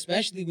 And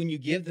especially when you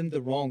give them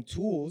the wrong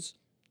tools.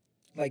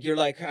 Like, you're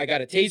like, I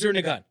got a taser and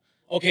a gun.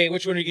 Okay,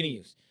 which one are you going to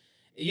use?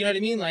 You know what I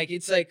mean? Like,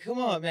 it's like, come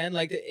on, man.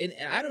 Like, and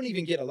I don't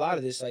even get a lot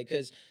of this, like,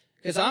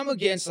 because I'm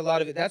against a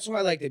lot of it. That's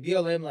why, like, the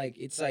BLM, like,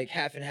 it's like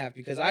half and half,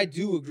 because I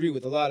do agree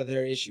with a lot of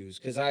their issues,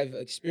 because I've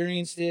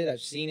experienced it,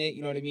 I've seen it,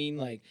 you know what I mean?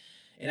 Like,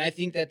 and I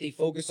think that they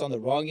focused on the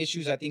wrong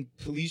issues. I think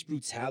police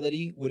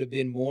brutality would have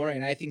been more,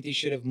 and I think they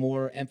should have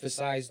more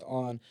emphasized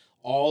on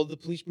all the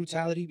police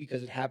brutality,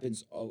 because it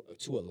happens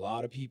to a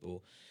lot of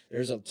people.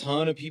 There's a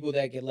ton of people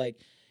that get, like,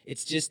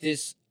 it's just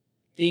this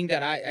thing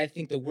that I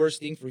think the worst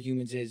thing for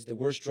humans is, the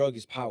worst drug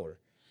is power.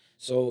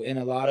 So, and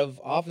a lot of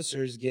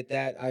officers get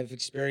that. I've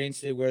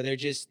experienced it where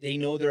they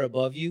know they're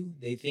above you.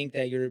 They think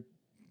that you're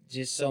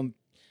just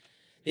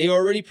they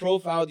already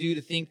profiled you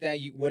to think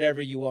that you,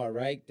 whatever you are,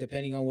 right?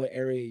 Depending on what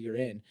area you're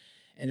in.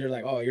 And they're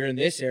like, oh, you're in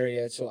this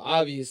area, so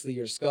obviously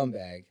you're a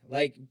scumbag.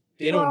 Like,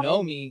 they don't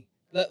know me.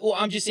 Well,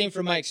 I'm just saying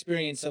from my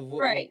experience of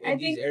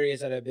these areas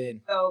that I've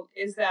been. So,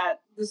 is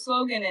that the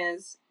slogan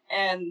is,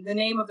 and the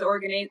name of the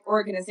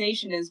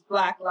organization is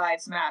Black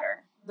Lives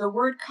Matter. The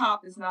word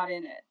cop is not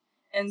in it.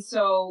 And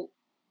so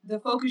the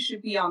focus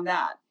should be on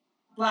that.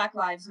 Black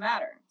Lives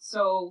Matter.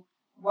 So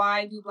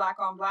why do black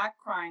on black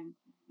crime?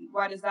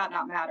 Why does that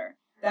not matter?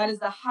 That is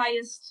the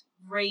highest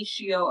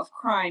ratio of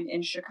crime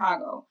in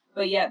Chicago,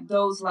 but yet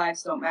those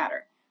lives don't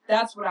matter.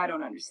 That's what I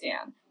don't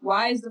understand.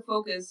 Why is the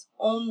focus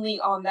only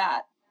on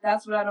that?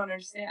 That's what I don't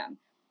understand.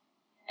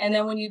 And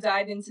then when you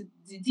dive into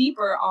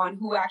deeper on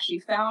who actually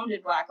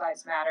founded Black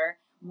Lives Matter,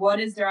 what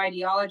is their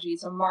ideology?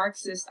 It's a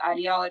Marxist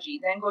ideology.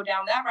 Then go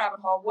down that rabbit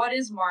hole. What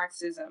is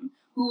Marxism?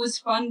 Who is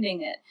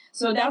funding it?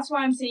 So that's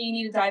why I'm saying you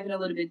need to dive in a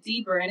little bit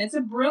deeper. And it's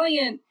a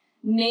brilliant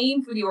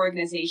name for the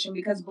organization,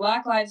 because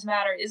Black Lives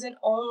Matter isn't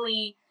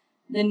only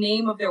the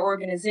name of their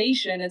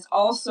organization, it's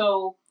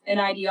also an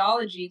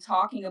ideology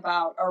talking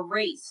about a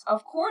race.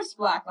 Of course,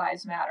 Black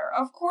Lives Matter.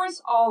 Of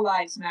course, all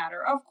lives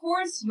matter. Of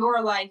course,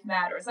 your life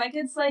matters. Like,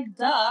 it's like,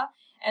 duh.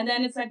 And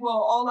then it's like, well,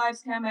 all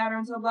lives can't matter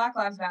until Black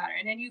Lives Matter.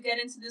 And then you get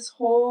into this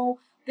whole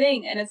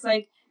thing. And it's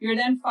like, you're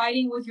then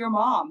fighting with your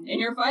mom and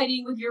you're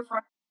fighting with your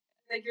friends.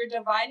 Like, you're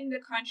dividing the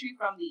country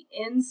from the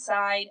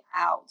inside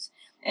out.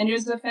 And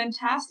there's a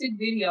fantastic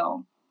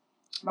video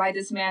by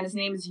this man. His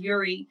name is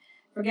Yuri.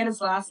 Forget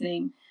his last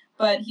name.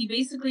 But he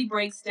basically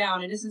breaks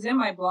down, and this is in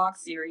my blog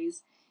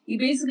series, he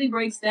basically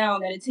breaks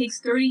down that it takes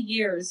 30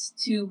 years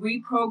to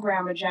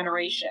reprogram a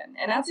generation.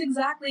 And that's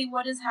exactly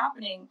what is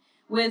happening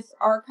with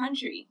our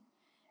country.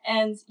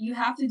 And you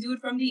have to do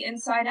it from the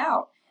inside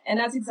out. And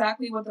that's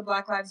exactly what the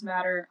Black Lives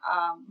Matter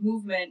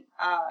movement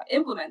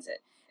implemented.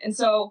 And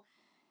so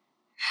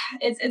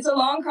it's a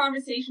long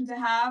conversation to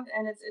have,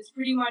 and it's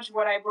pretty much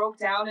what I broke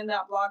down in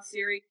that blog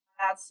series.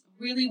 That's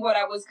really what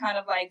I was kind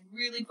of like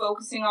really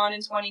focusing on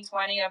in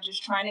 2020, of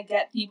just trying to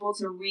get people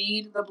to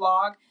read the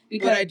blog.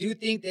 But I do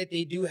think that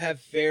they do have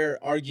fair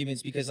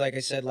arguments, because, like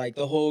I said, like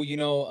the whole,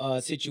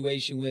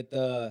 situation with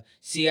the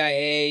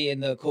CIA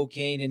and the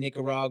cocaine in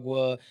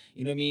Nicaragua,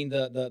 you know what I mean?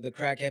 The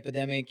crack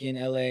epidemic in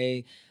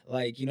LA,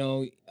 like,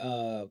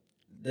 the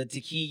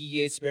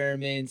Tuskegee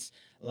experiments,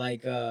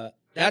 like,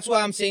 that's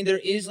why I'm saying there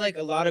is, like,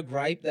 a lot of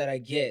gripe that I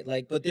get,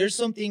 like, but there's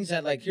some things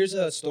that, like, here's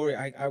a story.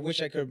 I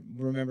wish I could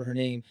remember her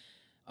name.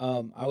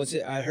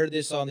 I heard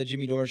this on the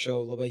Jimmy Dore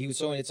show, but he was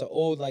showing, it's an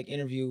old, like,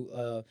 interview,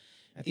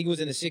 I think it was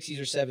in the 60s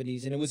or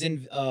 70s, and it was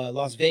in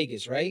Las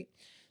Vegas, right?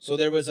 So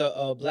there was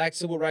a black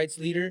civil rights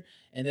leader,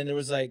 and then there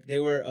was, like, they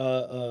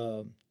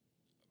were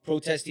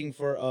protesting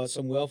for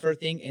some welfare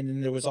thing, and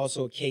then there was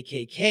also a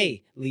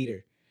KKK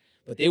leader.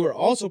 But they were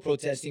also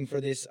protesting for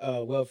this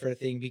welfare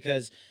thing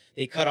because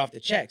they cut off the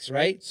checks,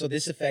 right? So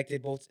this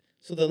affected both.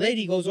 So the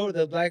lady goes over,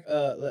 the black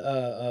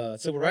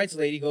civil rights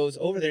lady goes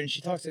over there, and she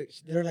talks to,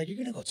 they're like, you're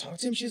going to go talk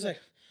to him? She's like,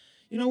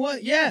 you know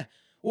what? Yeah.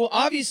 Well,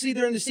 obviously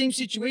they're in the same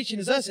situation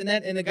as us. And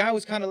the guy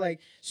was kind of like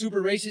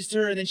super racist to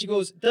her. And then she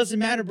goes, doesn't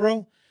matter,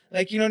 bro.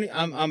 like, you know,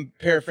 I'm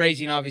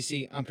paraphrasing,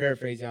 obviously.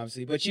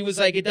 But she was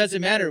like, it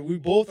doesn't matter. We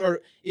both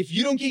are. If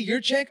you don't get your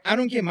check, I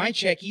don't get my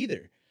check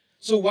either.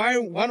 So why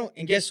don't?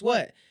 And guess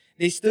what?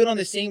 They stood on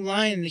the same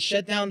line and they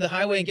shut down the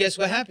highway. And guess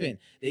what happened?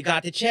 They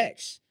got the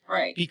checks.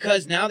 Right.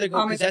 Because now they're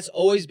going. Because that's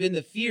always been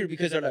the fear.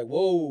 Because they're like,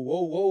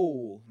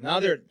 whoa. Now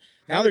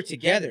they're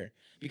together.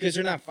 Because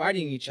they're not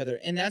fighting each other.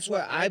 And that's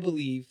why I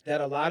believe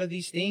that a lot of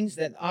these things,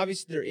 that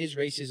obviously there is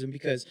racism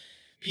because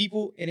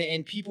people,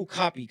 and people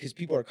copy because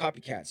people are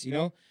copycats, you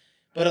know?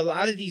 But a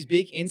lot of these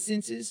big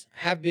instances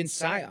have been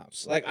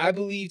psyops. Like, I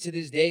believe to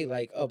this day,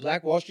 like,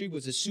 Black Wall Street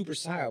was a super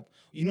psyop.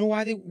 You know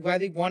why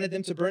they wanted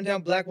them to burn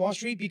down Black Wall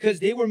Street? Because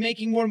they were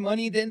making more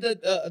money than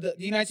the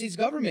United States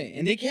government.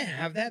 And they can't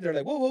have that. They're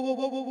like,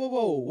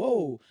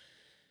 whoa.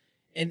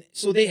 And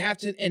so they have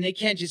to, and they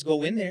can't just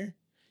go in there.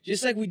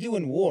 Just like we do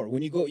in war.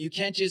 When you go, you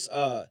can't just,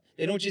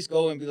 they don't just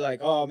go and be like,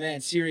 oh man,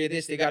 Syria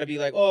this. They got to be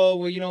like, oh,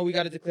 well, you know, we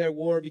got to declare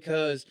war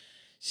because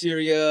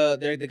Syria,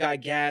 the guy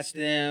gassed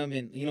them.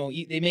 And, you know,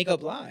 they make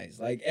up lies.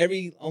 Like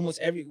almost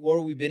every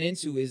war we've been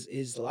into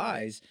is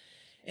lies.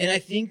 And I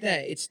think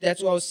that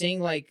that's what I was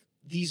saying. Like,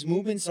 these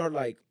movements are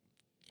like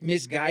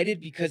misguided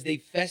because they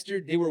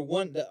festered.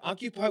 The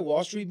Occupy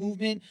Wall Street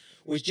movement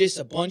was just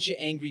a bunch of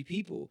angry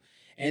people.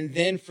 And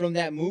then from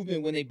that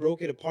movement, when they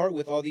broke it apart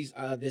with all these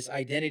this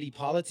identity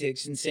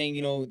politics and saying,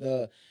 you know,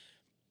 the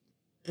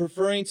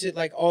preferring to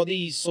like all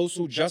these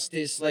social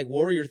justice like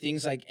warrior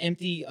things, like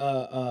empty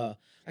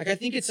like, I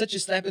think it's such a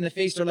slap in the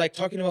face. They're like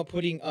talking about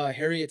putting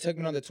Harriet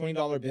Tubman on the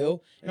 $20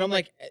 bill, and I'm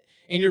like,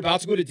 and you're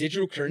about to go to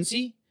digital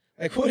currency?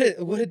 Like,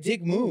 what a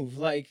dick move.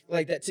 Like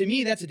that, to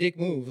me, that's a dick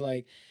move.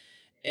 Like,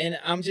 and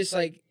I'm just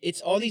like,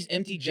 it's all these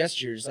empty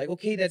gestures. Like,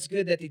 okay, that's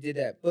good that they did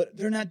that, but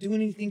they're not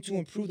doing anything to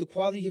improve the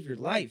quality of your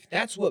life.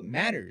 That's what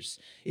matters.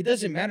 It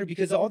doesn't matter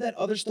because all that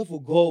other stuff will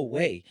go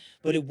away,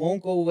 but it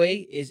won't go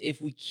away is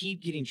if we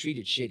keep getting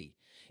treated shitty.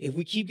 If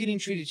we keep getting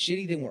treated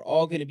shitty, then we're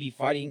all going to be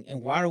fighting.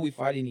 And why are we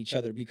fighting each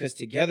other? Because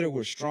together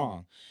we're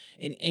strong.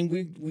 And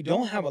we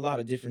don't have a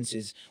lot of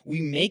differences. We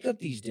make up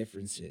these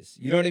differences.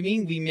 You know what I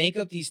mean? We make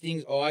up these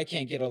things. Oh, I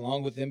can't get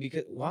along with them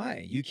because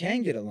why? You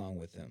can get along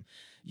with them.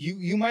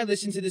 You might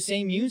listen to the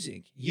same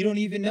music. You don't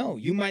even know.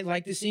 You might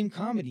like the same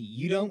comedy.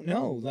 You don't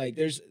know. Like,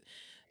 there's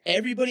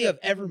everybody I've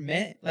ever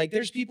met. Like,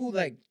 there's people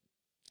like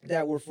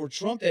that were for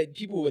Trump that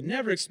people would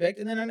never expect.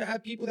 And then I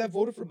have people that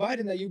voted for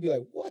Biden that you'd be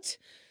like, what?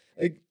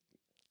 Like,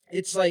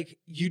 it's like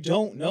you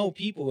don't know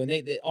people, and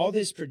they all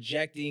this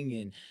projecting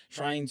and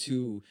trying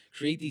to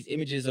create these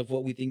images of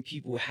what we think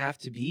people have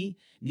to be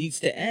needs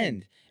to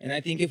end. And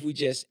I think if we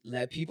just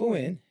let people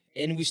in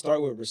and we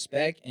start with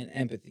respect and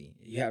empathy,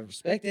 you have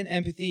respect and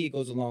empathy, it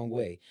goes a long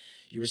way.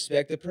 You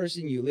respect the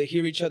person, you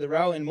hear each other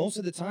out, and most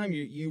of the time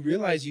you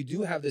realize you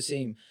do have the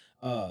same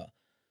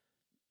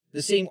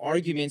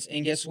arguments,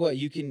 and guess what?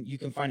 You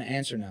can find an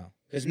answer now.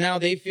 Because now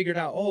they figured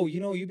out, oh, you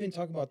know, you've been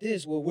talking about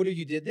this. Well, what if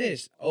you did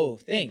this? Oh,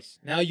 thanks.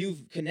 Now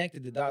you've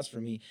connected the dots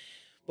for me.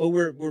 But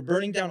we're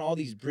burning down all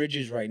these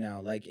bridges right now.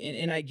 Like,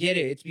 and I get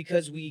it. It's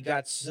because we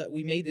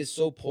made this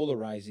so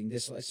polarizing.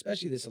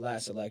 Especially this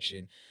last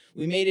election,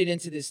 we made it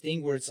into this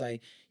thing where it's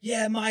like,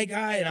 yeah, my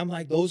guy, and I'm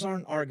like, those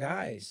aren't our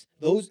guys.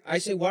 I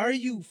say, why are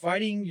you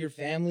fighting your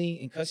family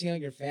and cussing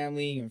out your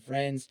family and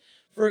friends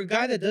for a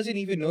guy that doesn't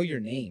even know your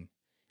name?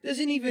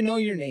 Doesn't even know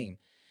your name.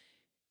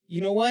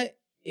 You know what?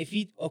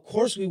 Of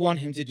course we want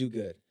him to do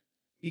good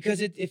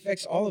because it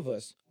affects all of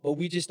us, but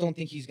we just don't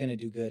think he's going to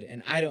do good.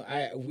 And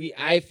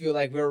I feel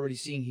like we're already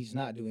seeing he's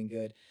not doing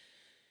good.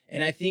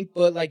 And I think,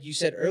 but like you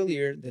said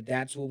earlier,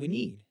 that's what we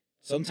need.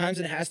 Sometimes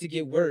it has to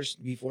get worse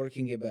before it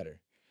can get better.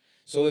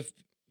 So if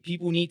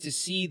people need to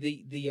see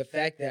the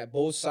effect that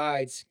both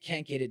sides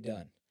can't get it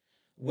done,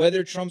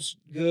 whether Trump's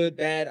good,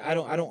 bad, I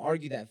don't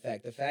argue that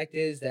fact. The fact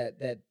is that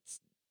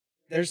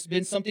there's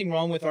been something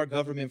wrong with our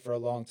government for a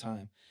long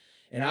time.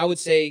 And I would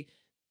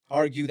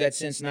argue that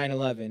since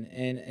 9/11,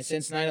 and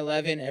since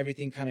 9/11,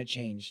 everything kind of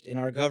changed, and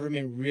our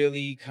government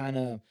really kind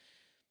of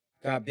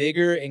got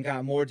bigger and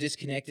got more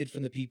disconnected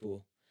from the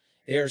people.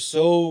 They are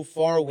so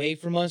far away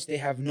from us. They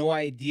have no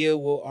idea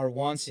what our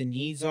wants and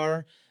needs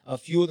are. A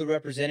few of the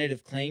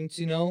representatives claim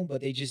to know,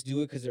 but they just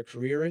do it because they're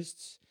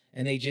careerists,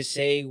 and they just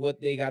say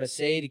what they got to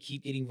say to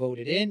keep getting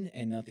voted in,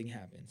 and nothing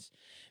happens.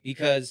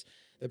 Because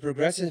the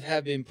progressives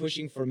have been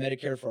pushing for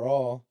Medicare for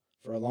all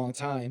for a long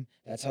time.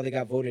 That's how they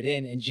got voted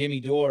in. And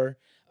Jimmy Dore,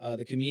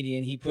 the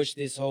comedian, he pushed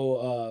this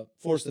whole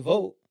force to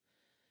vote.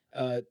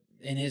 And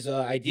his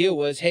idea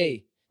was,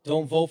 hey,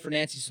 don't vote for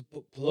Nancy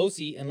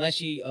Pelosi unless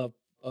she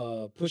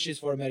pushes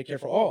for Medicare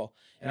for all.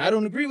 And I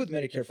don't agree with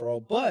Medicare for all,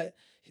 but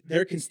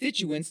their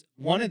constituents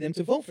wanted them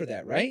to vote for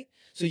that, right?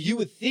 So you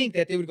would think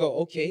that they would go,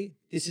 okay,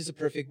 this is a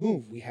perfect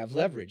move. We have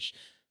leverage.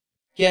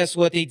 Guess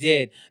what they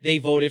did? They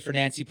voted for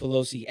Nancy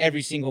Pelosi,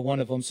 every single one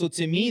of them. So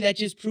to me, that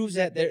just proves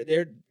that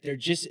they're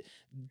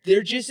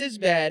just as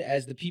bad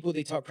as the people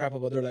they talk crap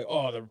about. They're like,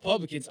 oh, the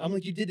Republicans. I'm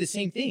like, you did the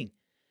same thing.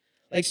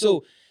 Like,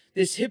 so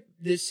these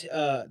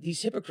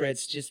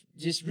hypocrites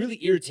just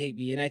really irritate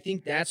me, and I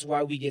think that's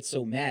why we get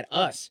so mad,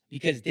 us,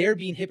 because they're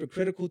being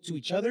hypocritical to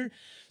each other.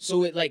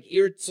 So it like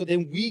so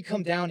then we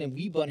come down and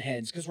we butt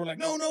heads because we're like,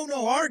 no, no,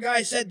 no, our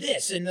guy said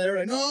this, and they're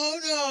like, no,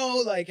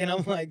 no, like, and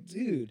I'm like,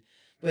 dude,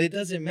 but it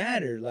doesn't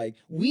matter. Like,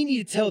 we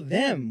need to tell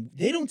them.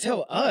 They don't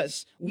tell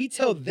us, we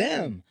tell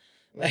them.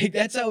 Like,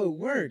 that's how it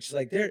works.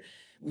 Like,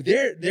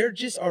 they're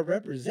just our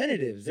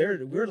representatives.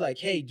 We're like,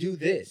 hey, do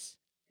this.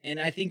 And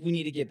I think we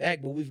need to get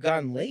back, but we've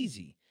gotten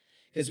lazy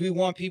because we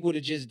want people to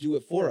just do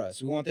it for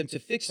us. We want them to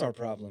fix our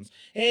problems.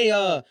 Hey,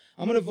 I'm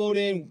going to vote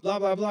in blah,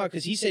 blah, blah,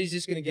 because he said he's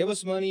just going to give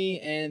us money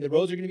and the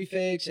roads are going to be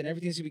fixed and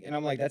everything's going to be, and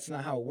I'm like, that's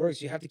not how it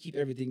works. You have to keep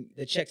everything,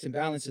 the checks and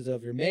balances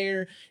of your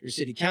mayor, your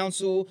city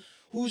council,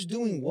 who's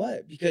doing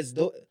what, because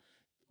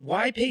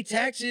why pay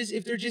taxes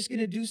if they're just going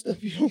to do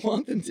stuff you don't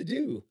want them to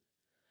do?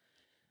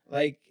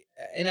 Like,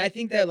 and I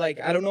think that, like,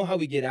 I don't know how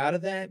we get out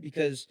of that,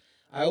 because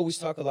I always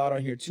talk a lot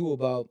on here too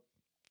about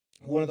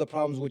one of the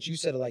problems, what you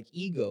said, like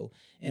ego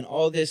and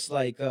all this,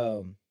 like,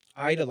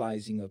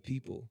 idolizing of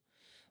people.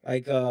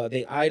 Like,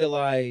 they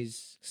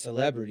idolize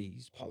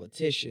celebrities,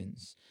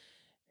 politicians.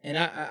 And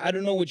I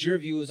don't know what your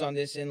view is on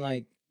this. And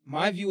like,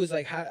 my view is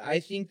like, how, I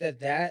think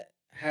that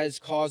has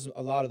caused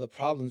a lot of the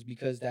problems,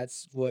 because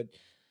that's what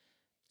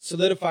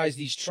solidifies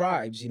these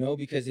tribes,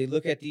 because they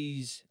look at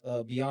these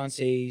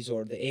Beyoncés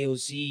or the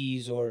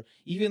AOCs or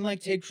even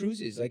like Ted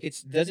Cruz's. Like, it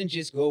doesn't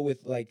just go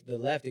with like the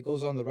left, it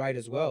goes on the right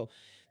as well,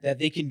 that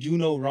they can do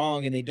no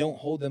wrong and they don't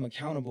hold them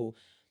accountable.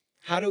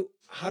 How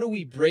do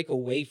we break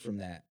away from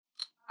that?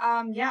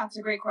 Yeah, it's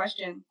a great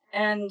question.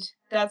 And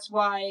that's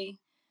why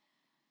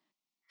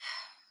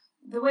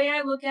the way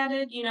I look at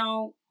it,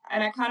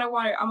 and I kind of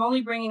I'm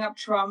only bringing up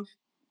Trump,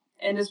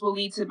 and this will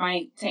lead to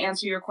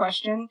answer your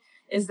question,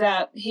 is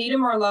that hate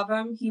him or love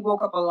him, he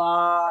woke up a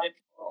lot of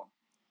people.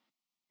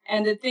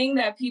 And the thing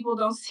that people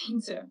don't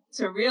seem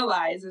to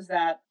realize is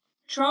that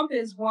Trump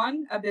is,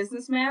 one, a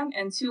businessman,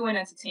 and two, an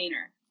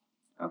entertainer.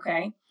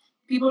 Okay?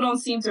 People don't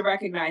seem to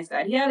recognize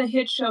that. He had a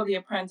hit show, The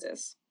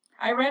Apprentice.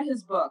 I read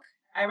his book.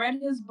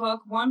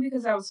 One,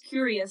 because I was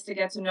curious to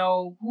get to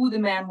know who the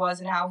man was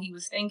and how he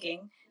was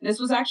thinking. This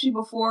was actually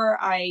before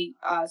I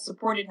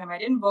supported him. I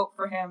didn't vote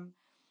for him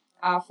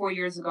 4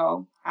 years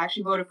ago. I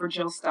actually voted for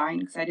Jill Stein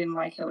because I didn't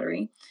like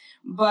Hillary.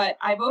 But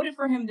I voted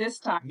for him this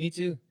time. Me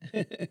too.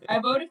 I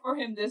voted for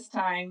him this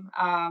time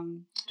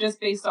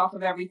just based off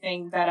of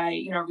everything that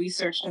I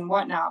researched and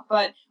whatnot.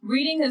 But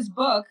reading his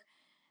book,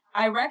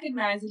 I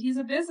recognize that he's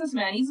a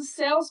businessman. He's a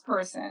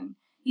salesperson.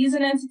 He's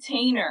an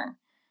entertainer,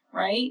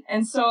 right?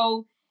 And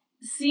so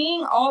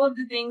seeing all of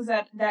the things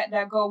that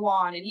go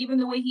on, and even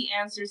the way he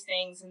answers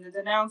things and the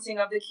denouncing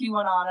of the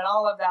QAnon and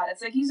all of that,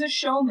 it's like he's a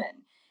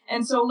showman.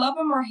 And so love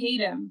him or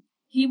hate him,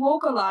 he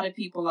woke a lot of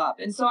people up.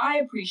 And so I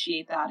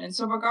appreciate that. And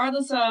so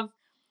regardless of,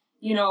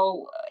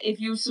 if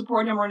you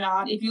support him or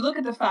not, if you look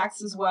at the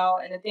facts as well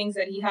and the things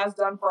that he has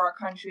done for our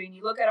country, and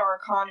you look at our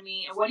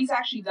economy and what he's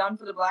actually done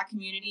for the Black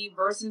community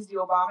versus the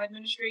Obama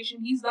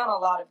administration, he's done a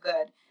lot of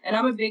good. And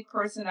I'm a big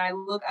person. I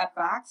look at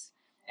facts.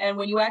 And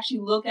when you actually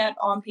look at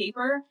on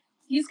paper,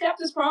 he's kept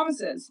his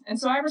promises. And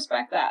so I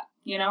respect that,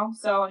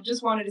 So I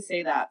just wanted to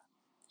say that.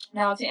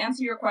 Now, to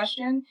answer your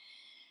question,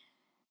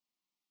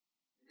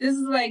 this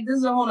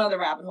is a whole nother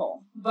rabbit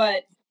hole.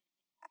 But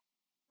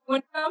when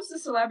it comes to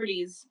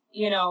celebrities,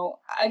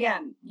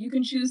 again, you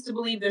can choose to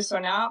believe this or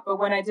not, but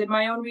when I did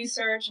my own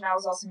research, and I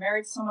was also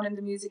married to someone in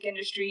the music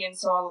industry, and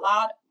so a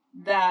lot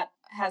that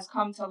has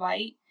come to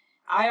light,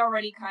 I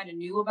already kind of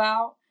knew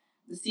about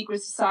the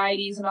secret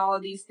societies and all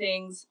of these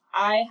things.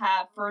 I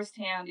had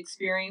firsthand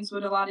experience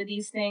with a lot of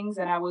these things,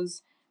 and I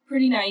was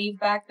pretty naive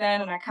back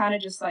then, and I kind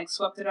of just like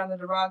swept it under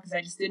the rug because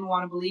I just didn't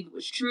want to believe it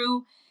was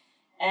true.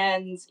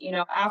 And,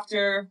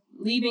 after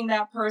leaving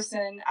that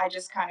person, I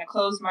just kind of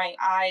closed my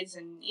eyes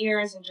and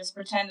ears and just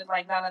pretended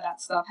like none of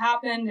that stuff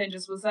happened and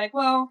just was like,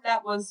 well,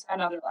 that was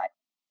another life.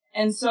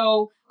 And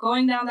so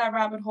going down that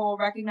rabbit hole,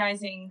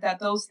 recognizing that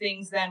those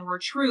things then were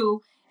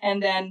true,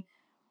 and then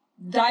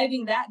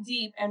diving that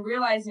deep and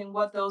realizing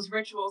what those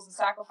rituals and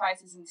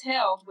sacrifices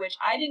entailed, which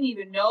I didn't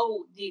even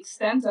know the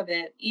extent of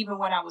it, even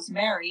when I was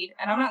married.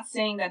 And I'm not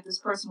saying that this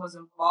person was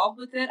involved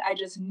with it. I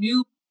just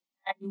knew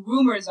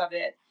rumors of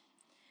it.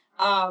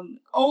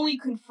 Only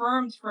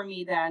confirmed for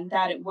me then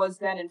that it was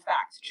then in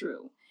fact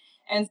true.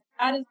 And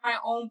that is my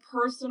own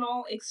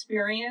personal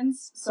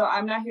experience. So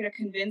I'm not here to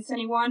convince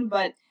anyone,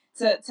 but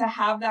to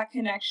have that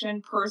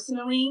connection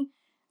personally,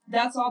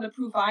 that's all the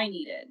proof I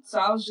needed. So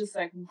I was just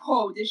like,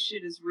 whoa, this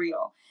shit is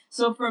real.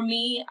 So for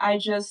me,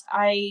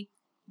 I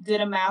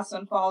did a mass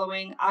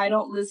unfollowing. I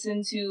don't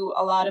listen to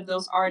a lot of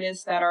those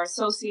artists that are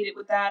associated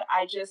with that.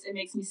 It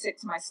makes me sick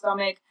to my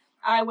stomach.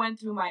 I went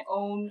through my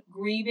own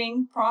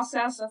grieving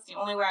process. That's the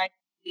only way I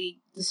can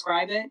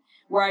describe it,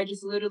 where I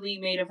just literally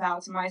made a vow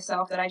to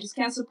myself that I just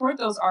can't support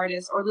those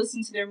artists or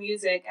listen to their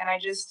music, and I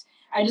just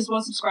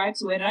won't subscribe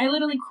to it. And I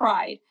literally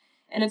cried,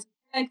 and it's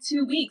like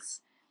 2 weeks,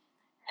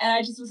 and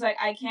I just was like,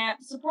 I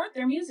can't support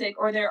their music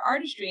or their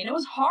artistry, and it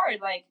was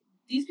hard. Like,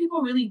 these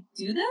people really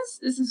do this?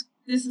 This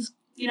is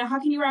how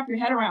can you wrap your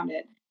head around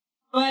it?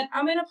 But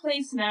I'm in a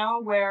place now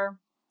where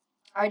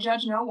I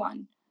judge no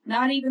one,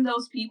 not even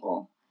those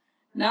people,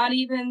 not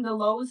even the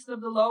lowest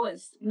of the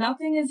lowest.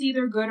 Nothing is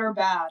either good or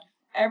bad.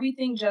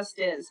 Everything just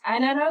is.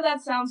 And I know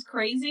that sounds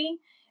crazy,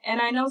 and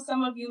I know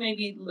some of you may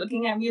be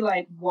looking at me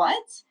like,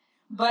 "What?"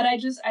 But I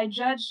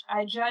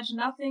judge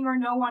nothing or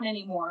no one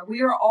anymore.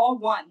 We are all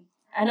one.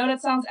 I know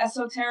that sounds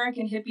esoteric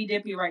and hippy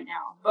dippy right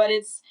now, but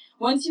it's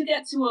once you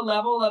get to a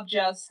level of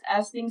just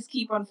as things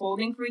keep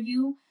unfolding for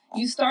you,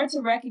 you start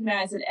to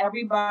recognize that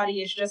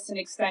everybody is just an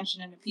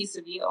extension and a piece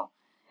of you.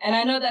 And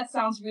I know that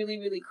sounds really,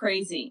 really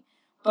crazy,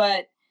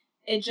 but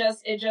it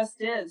just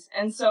is.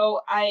 And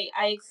so I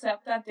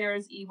accept that there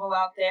is evil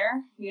out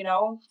there.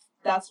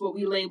 That's what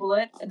we label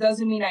it. It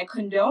doesn't mean I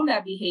condone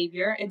that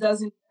behavior. It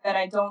doesn't mean that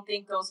I don't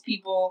think those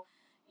people,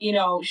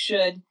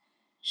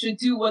 should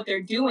do what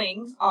they're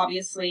doing,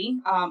 obviously.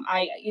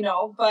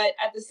 But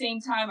at the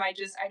same time, I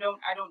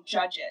don't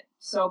judge it.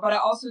 So, but I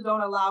also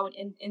don't allow it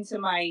into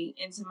my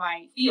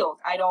field.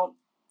 I don't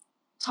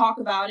talk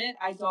about it.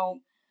 I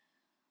don't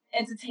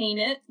entertain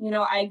it.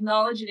 I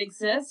acknowledge it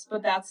exists,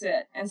 but that's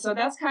it. And so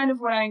that's kind of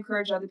what I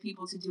encourage other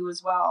people to do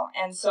as well.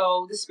 And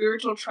so the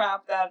spiritual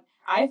trap that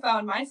I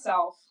found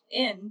myself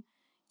in,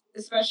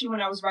 especially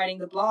when I was writing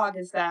the blog,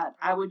 is that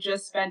I would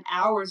just spend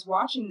hours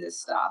watching this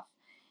stuff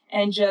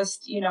and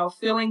just,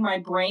 filling my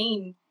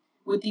brain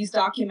with these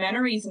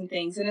documentaries and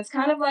things. And it's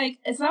kind of like,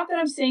 it's not that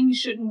I'm saying you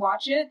shouldn't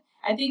watch it.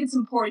 I think it's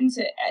important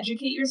to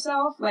educate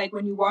yourself. Like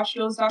when you watch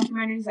those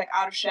documentaries like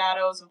Out of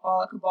Shadows and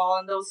Fall Cabal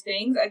and those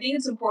things, I think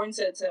it's important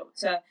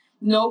to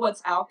know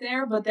what's out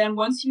there. But then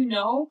once you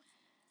know,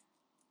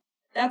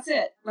 that's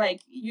it.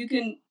 Like you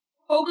can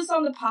focus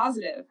on the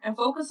positive and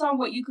focus on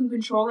what you can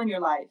control in your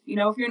life.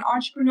 If you're an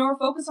entrepreneur,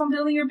 focus on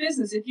building your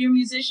business. If you're a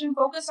musician,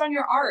 focus on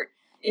your art.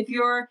 If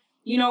you're,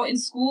 in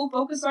school,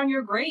 focus on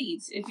your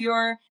grades. If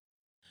you're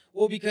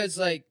Well, because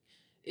like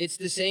it's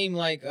the same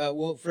like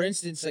well, for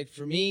instance, like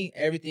for me,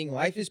 everything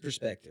life is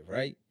perspective,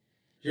 right?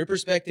 Your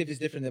perspective is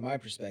different than my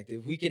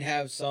perspective. We can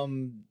have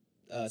some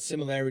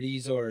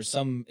similarities or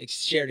some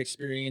shared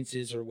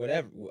experiences or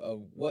whatever,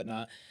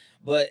 whatnot,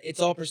 but it's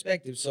all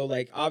perspective. So,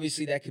 like,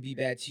 obviously, that could be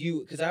bad to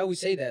you. Because I always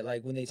say that,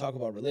 like, when they talk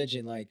about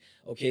religion, like,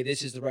 okay,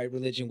 this is the right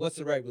religion. What's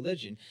the right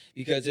religion?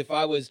 Because if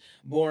I was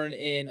born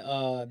in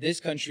this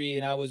country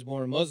and I was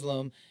born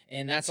Muslim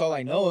and that's all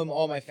I know,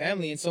 all my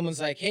family, and someone's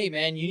like, hey,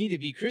 man, you need to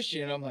be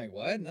Christian. And I'm like,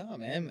 what? No,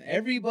 man.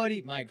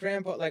 Everybody, my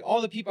grandpa, like,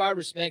 all the people I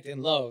respect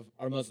and love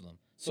are Muslim.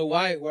 So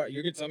why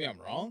you're going to tell me I'm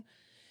wrong?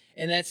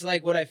 And that's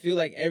like what I feel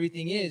like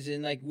everything is.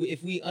 And like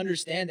if we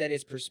understand that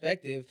it's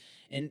perspective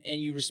and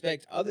you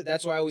respect other,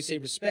 that's why I always say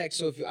respect.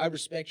 So if I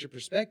respect your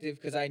perspective,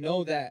 because I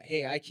know that,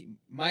 hey,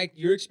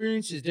 your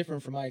experience is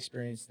different from my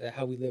experience, that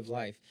how we live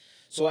life.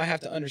 So I have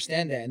to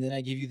understand that. And then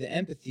I give you the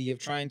empathy of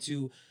trying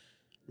to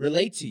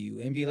relate to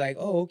you and be like,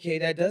 oh, okay,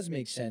 that does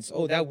make sense.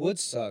 Oh, that would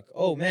suck.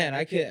 Oh man,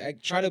 I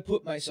try to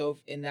put myself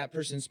in that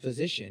person's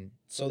position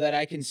so that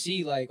I can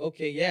see like,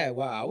 okay, yeah,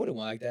 wow, I wouldn't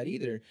want like that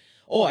either.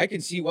 Oh, I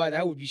can see why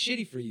that would be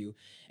shitty for you.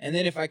 And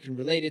then if I can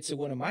relate it to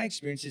one of my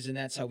experiences, and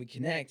that's how we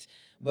connect.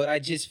 But I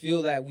just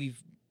feel that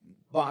we've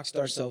boxed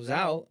ourselves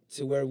out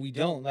to where we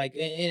don't like.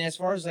 And as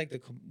far as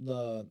like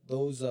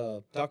those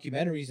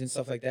documentaries and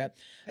stuff like that,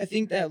 I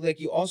think that like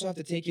you also have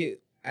to take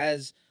it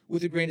as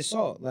with a grain of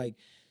salt. Like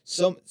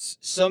some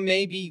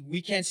maybe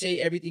we can't say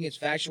everything is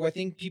factual. I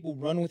think people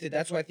run with it.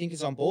 That's why I think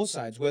it's on both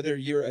sides. Whether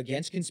you're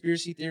against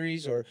conspiracy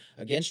theories or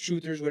against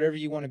truthers, whatever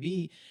you want to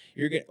be,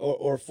 you're gonna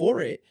or for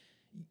it.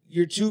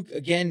 You're too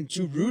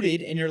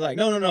rooted and you're like,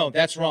 no,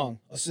 that's wrong.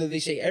 So they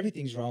say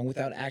everything's wrong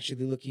without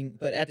actually looking.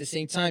 But at the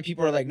same time,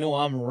 people are like, no,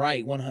 I'm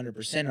right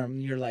 100%.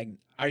 And you're like,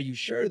 are you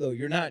sure though?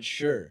 You're not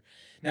sure.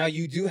 Now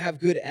you do have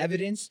good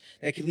evidence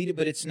that could lead it,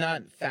 but it's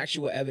not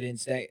factual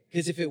evidence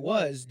because if it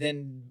was,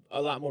 then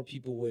a lot more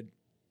people would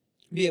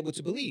be able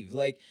to believe.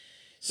 Like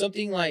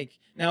something like,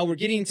 now we're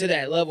getting to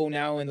that level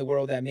now in the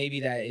world that maybe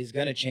that is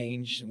going to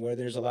change, where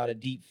there's a lot of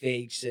deep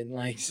fakes and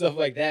like stuff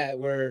like that,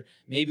 where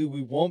maybe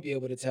we won't be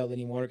able to tell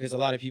anymore because a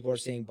lot of people are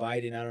saying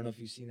Biden. I don't know if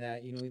you've seen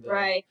that,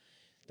 right.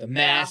 The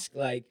mask,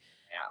 like,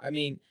 yeah. I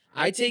mean,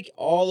 I take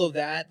all of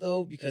that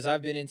though, because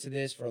I've been into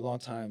this for a long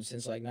time,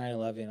 since like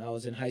 9/11. I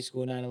was in high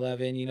school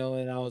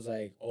 9/11, and I was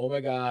like, oh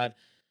my God.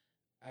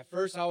 At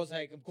first, I was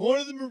like, I'm going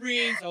to the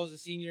Marines. I was a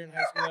senior in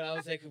high school, and I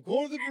was like, I'm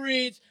going to the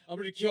Marines. I'm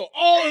going to kill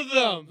all of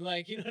them.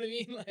 Like, you know what I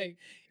mean? Like,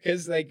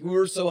 because, like, we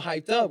were so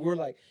hyped up. We're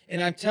like, and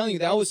I'm telling you,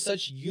 that was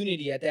such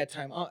unity at that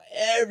time.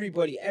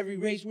 Everybody, every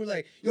race, we're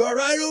like, you all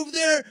right over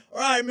there? All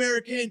right,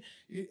 American.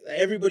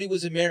 Everybody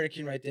was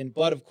American right then.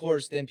 But, of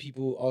course, then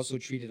people also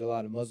treated a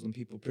lot of Muslim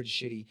people pretty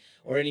shitty.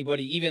 Or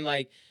anybody, even,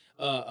 like,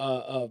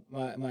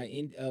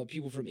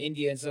 people from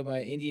India and some of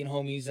my Indian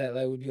homies that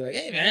like would be like,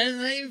 hey man, I'm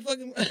not even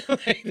fucking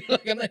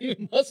like I'm not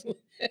even Muslim.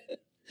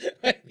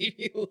 Like, leave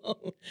me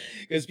alone.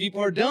 Because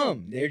people are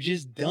dumb. They're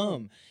just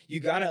dumb. You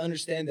gotta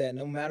understand that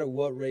no matter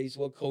what race,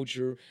 what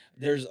culture,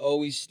 there's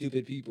always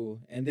stupid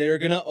people, and they're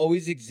gonna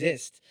always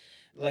exist.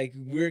 Like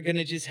we're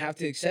gonna just have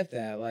to accept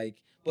that. Like,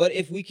 But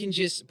if we can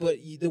just,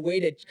 the way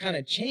to kind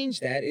of change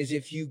that is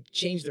if you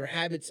change their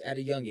habits at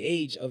a young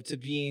age of to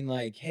being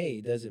like, hey,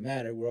 it doesn't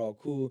matter, we're all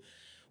cool,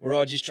 we're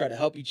all just trying to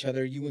help each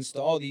other. You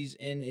install these,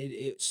 and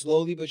it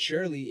slowly but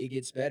surely it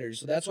gets better.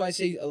 So that's why I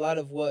say a lot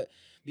of what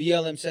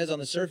BLM says on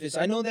the surface.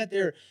 I know that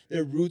their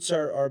roots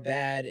are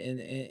bad,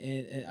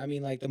 and I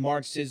mean, like the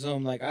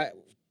Marxism, like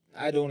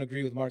I don't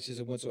agree with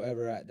Marxism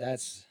whatsoever.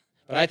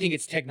 But I think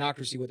it's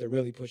technocracy what they're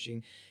really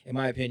pushing, in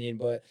my opinion.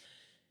 But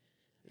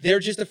they're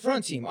just a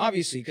front team,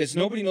 obviously, because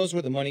nobody knows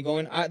where the money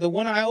going. The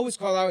one I always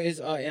call out is,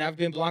 and I've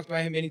been blocked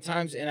by him many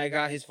times, and I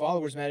got his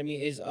followers mad at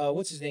me, is,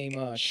 what's his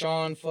name?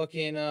 Sean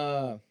fucking,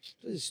 this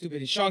is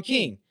stupid. Sean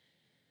King.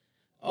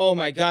 Oh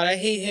my God, I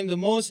hate him the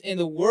most in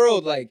the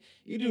world. Like,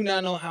 you do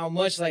not know how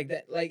much, like,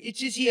 that, like, it's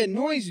just, he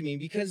annoys me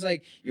because,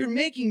 like, you're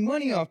making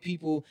money off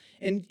people,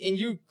 and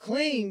you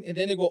claim, and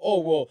then they go,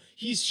 oh, well,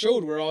 he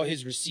showed where all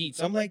his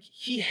receipts. I'm like,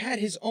 he had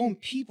his own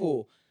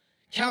people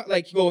count,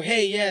 like, go,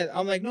 hey, yeah.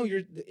 I'm like, no,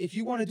 if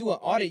you want to do an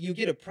audit, you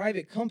get a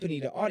private company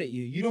to audit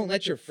you. You don't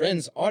let your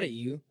friends audit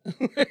you.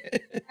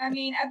 I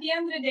mean, at the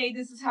end of the day,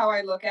 this is how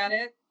I look at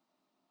it.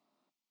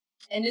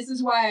 And this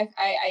is why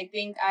I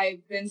think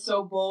I've been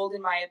so bold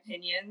in my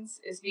opinions,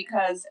 is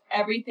because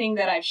everything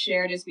that I've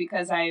shared is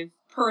because I've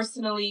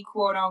personally,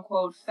 quote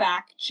unquote,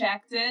 fact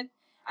checked it.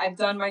 I've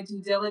done my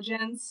due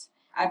diligence.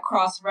 I've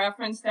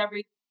cross-referenced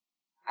everything.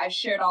 I've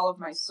shared all of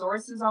my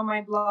sources on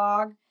my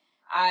blog.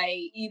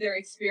 I either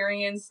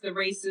experienced the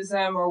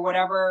racism or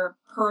whatever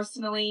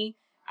personally.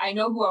 I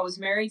know who I was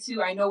married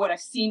to. I know what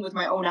I've seen with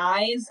my own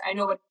eyes. I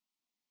know what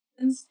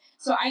happens.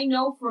 So I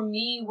know for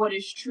me what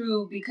is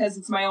true because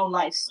it's my own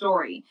life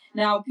story.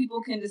 Now,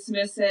 people can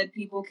dismiss it.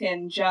 People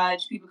can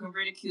judge. People can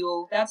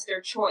ridicule. That's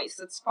their choice.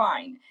 That's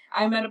fine.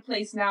 I'm at a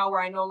place now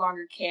where I no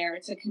longer care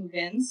to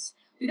convince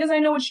because I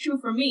know what's true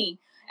for me.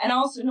 And I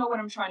also know what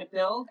I'm trying to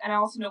build. And I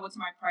also know what's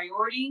my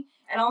priority.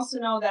 And I also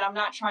know that I'm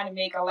not trying to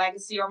make a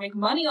legacy or make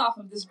money off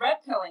of this red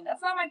pilling.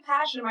 That's not my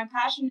passion. My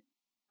passion is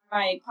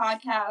my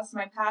podcast.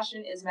 My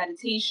passion is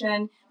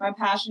meditation. My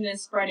passion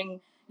is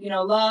spreading,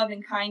 love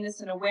and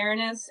kindness and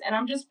awareness.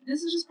 And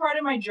this is just part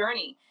of my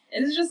journey.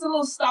 And this is just a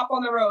little stop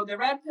on the road. The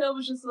red pill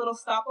was just a little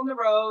stop on the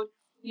road,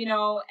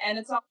 and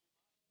it's all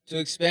to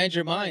expand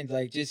your mind,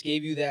 like, just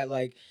gave you that,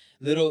 like,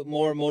 little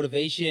more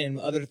motivation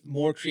and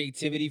more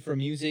creativity for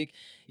music.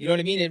 You know what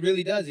I mean? It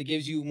really does. It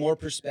gives you more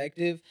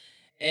perspective.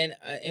 And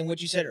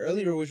what you said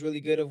earlier was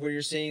really good, of where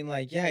you're saying,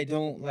 like, yeah, I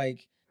don't,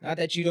 like, not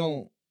that you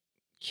don't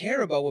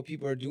care about what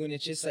people are doing.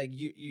 It's just like,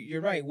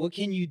 you're right. What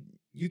can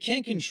you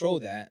can't control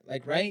that,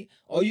 like, right?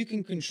 All you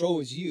can control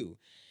is you.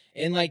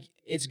 And, like,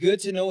 it's good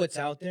to know it's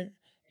out there.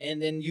 And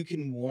then you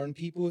can warn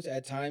people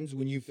at times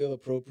when you feel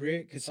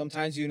appropriate, because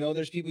sometimes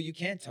there's people you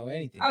can't tell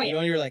anything. Oh,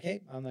 yeah. You're like,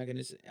 hey, I'm not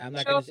gonna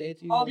say it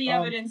to you. All the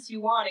evidence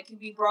you want. It can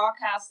be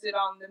broadcasted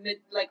on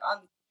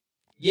on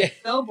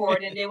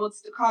billboard, and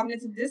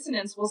cognitive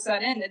dissonance will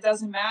set in. It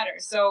doesn't matter.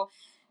 So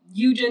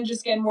you didn't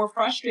just get more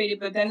frustrated,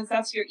 but then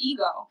that's your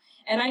ego.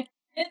 And I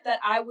admit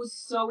that I was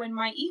so in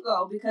my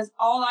ego because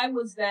I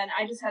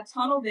just had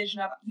tunnel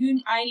vision of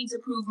I need to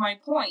prove my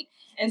point.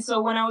 And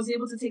so when I was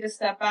able to take a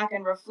step back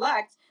and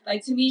reflect,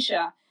 like,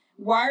 Tamisha,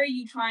 what are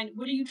you trying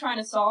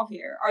to solve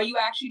here? Are you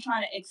actually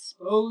trying to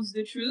expose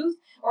the truth,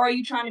 or are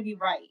you trying to be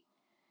right?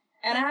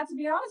 And I had to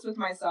be honest with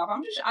myself.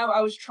 I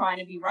was trying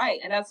to be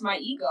right. And that's my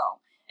ego.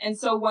 And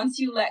so once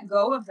you let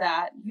go of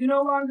that, you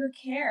no longer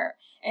care.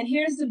 And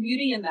here's the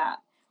beauty in that.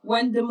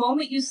 When the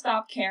moment you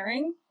stop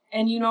caring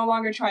and you no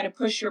longer try to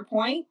push your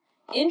point,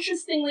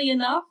 interestingly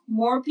enough,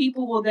 more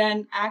people will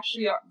then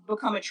actually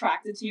become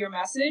attracted to your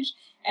message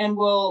and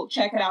will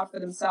check it out for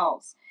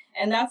themselves.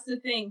 And that's the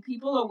thing.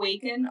 People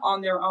awaken on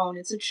their own.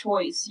 It's a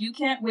choice. You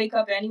can't wake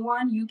up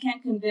anyone. You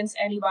can't convince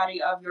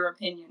anybody of your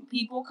opinion.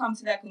 People come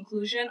to that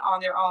conclusion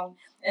on their own.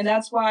 And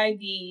that's why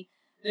the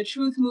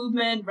truth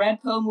movement,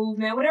 red pill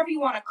movement, whatever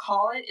you want to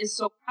call it, is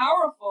so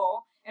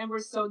powerful, and we're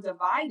so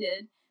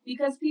divided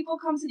because people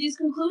come to these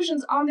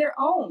conclusions on their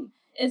own.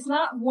 It's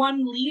not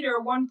one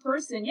leader, one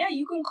person. Yeah,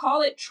 you can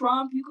call it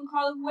Trump, you can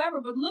call it whoever,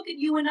 but look at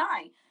you and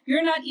I.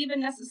 You're not even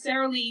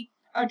necessarily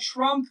a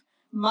Trump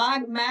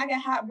MAGA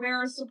hat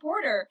wearer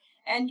supporter,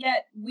 and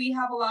yet we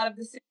have a lot of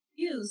the same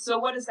views. So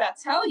what does that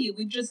tell you?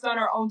 We've just done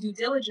our own due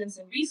diligence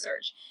and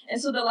research.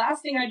 And so the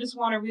last thing I just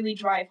want to really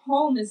drive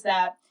home is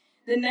that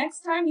the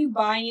next time you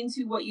buy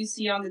into what you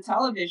see on the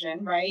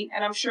television, right?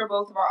 And I'm sure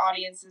both of our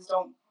audiences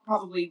don't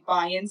probably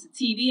buy into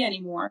TV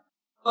anymore,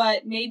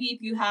 but maybe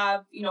if you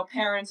have,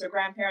 parents or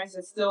grandparents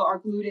that still are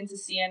glued into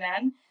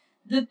CNN,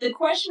 the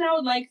question I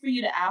would like for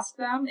you to ask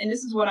them, and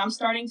this is what I'm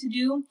starting to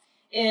do,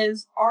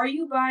 is, are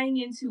you buying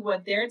into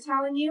what they're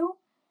telling you,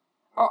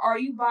 or are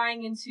you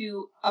buying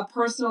into a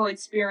personal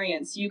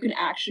experience you can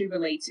actually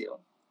relate to?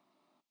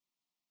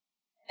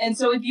 And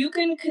so if you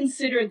can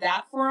consider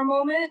that for a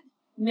moment,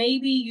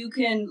 maybe you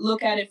can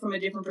look at it from a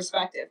different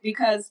perspective.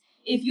 Because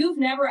if you've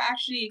never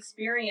actually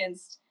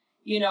experienced,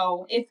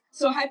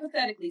 so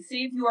hypothetically, say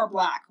if you are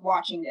Black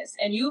watching this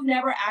and you've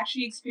never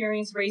actually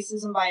experienced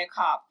racism by a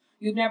cop,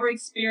 you've never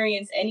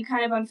experienced any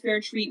kind of unfair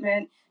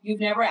treatment,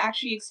 you've never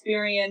actually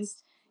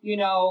experienced, you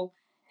know,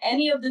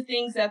 any of the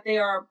things that they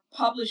are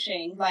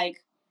publishing,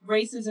 like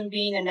racism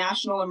being a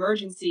national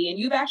emergency, and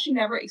you've actually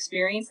never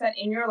experienced that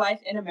in your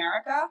life in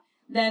America,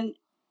 then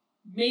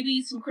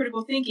maybe some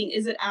critical thinking,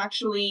 is it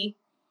actually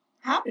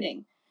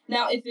happening?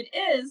 Now, if it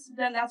is,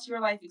 then that's your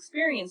life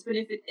experience. But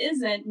if it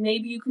isn't,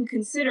 maybe you can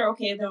consider,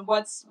 okay, then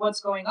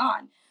what's going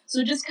on?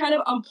 So just kind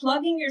of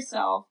unplugging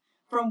yourself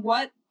from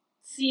what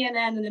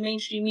CNN and the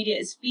mainstream media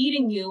is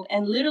feeding you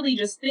and literally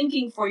just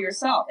thinking for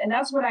yourself. And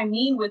that's what I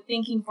mean with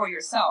thinking for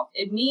yourself.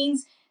 It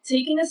means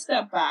taking a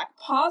step back,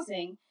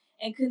 pausing,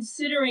 and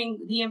considering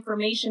the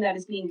information that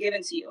is being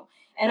given to you.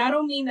 And I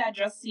don't mean that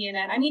just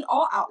CNN. I mean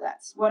all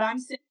outlets. What I'm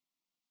saying,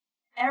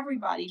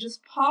 everybody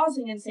just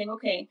pausing and saying,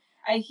 okay,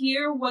 I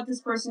hear what this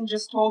person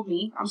just told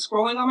me. I'm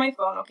scrolling on my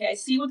phone. Okay, I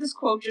see what this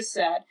quote just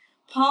said.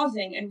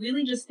 Pausing and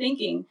really just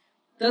thinking,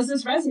 does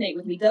this resonate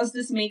with me? Does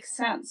this make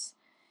sense?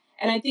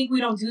 And I think we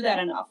don't do that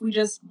enough. We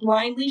just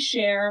blindly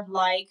share,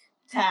 like,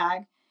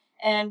 tag.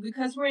 And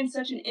because we're in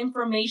such an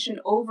information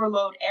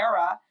overload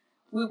era,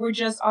 we're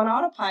just on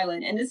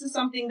autopilot. And this is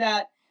something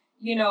that,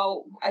 you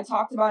know, I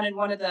talked about in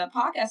one of the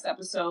podcast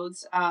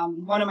episodes.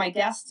 One of my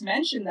guests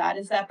mentioned that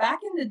is that back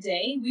in the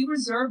day, we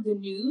reserved the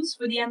news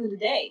for the end of the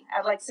day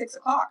at like 6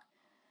 o'clock.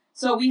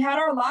 So we had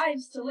our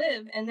lives to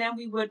live, and then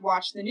we would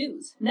watch the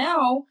news.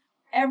 Now,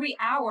 every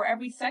hour,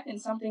 every second,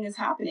 something is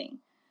happening.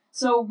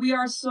 So we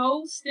are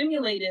so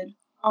stimulated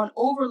on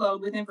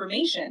overload with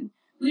information,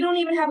 we don't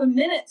even have a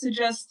minute to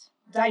just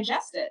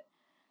digest it.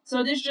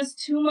 So there's just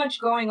too much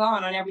going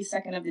on every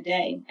second of the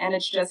day, and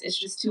it's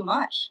just too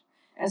much.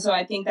 And so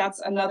I think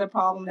that's another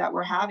problem that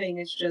we're having.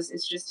 It's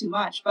just too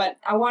much. But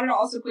I wanted to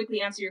also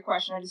quickly answer your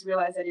question. I just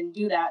realized I didn't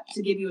do that,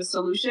 to give you a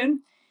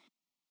solution.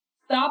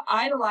 Stop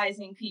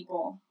idolizing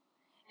people.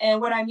 And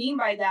what I mean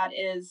by that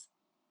is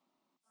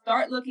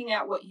start looking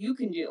at what you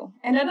can do.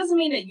 And that doesn't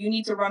mean that you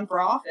need to run for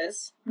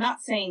office. I'm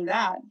not saying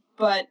that,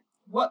 but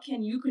what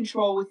can you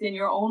control within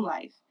your own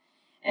life?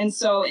 And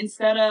so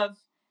instead of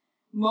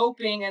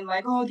moping and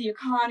like, oh, the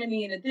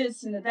economy and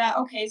this and that,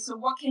 okay, so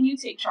what can you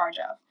take charge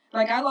of?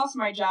 Like, I lost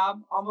my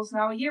job almost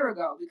now a year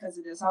ago because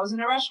of this. I was in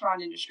the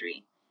restaurant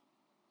industry,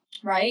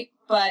 right?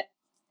 But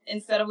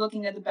instead of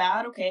looking at the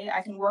bad, okay,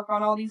 I can work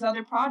on all these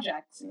other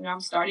projects. You know, I'm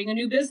starting a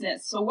new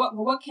business. So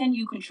what can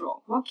you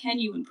control? What can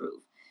you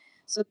improve?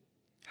 So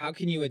how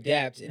can you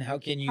adapt, and how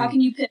can you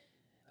pivot?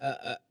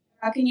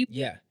 How can you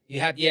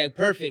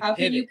perfect. How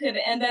can you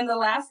pivot? And then the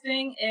last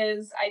thing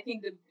is, I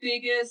think the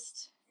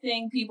biggest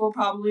thing people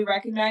probably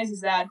recognize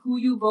is that who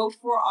you vote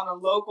for on a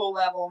local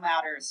level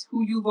matters.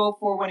 Who you vote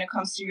for when it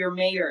comes to your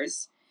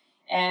mayors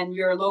and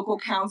your local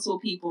council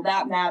people,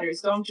 that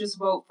matters. Don't just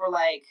vote for,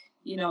 like,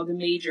 you know, the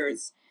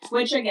majors,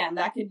 which again,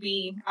 that could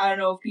be, I don't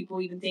know if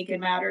people even think it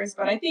matters,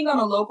 but I think on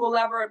a local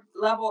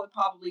level, it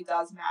probably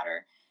does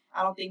matter.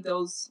 I don't think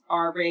those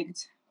are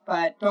rigged,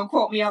 but don't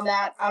quote me on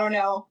that. I don't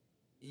know.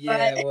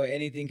 Yeah, well,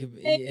 anything could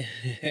be.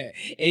 Yeah.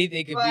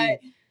 Anything could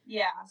be.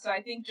 Yeah, so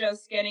I think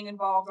just getting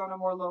involved on a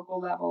more local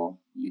level,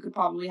 you could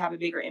probably have a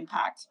bigger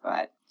impact.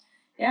 But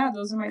yeah,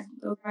 those are my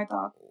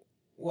thoughts.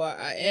 Well,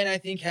 and I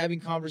think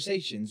having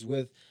conversations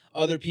with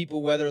other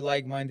people, whether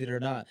like-minded or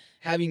not,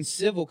 having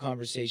civil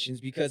conversations,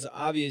 because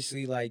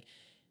obviously, like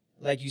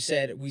you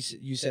said,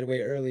 you said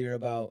way earlier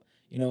about,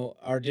 you know,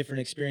 our different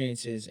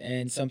experiences,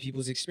 and some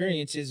people's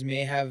experiences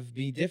may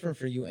be different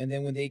for you. And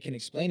then when they can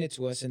explain it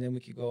to us, and then we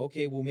could go,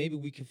 okay, well, maybe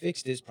we can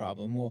fix this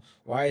problem. Well,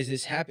 why is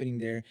this happening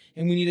there?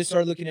 And we need to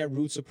start looking at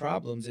roots of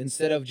problems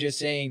instead of just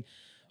saying,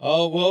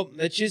 oh, well,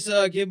 let's just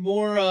get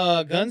more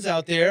guns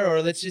out there,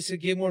 or let's just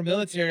get more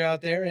military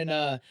out there. And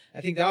I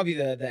think that'll be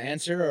the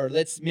answer. Or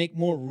let's make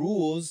more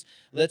rules.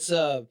 Let's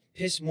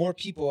piss more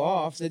people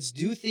off. Let's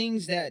do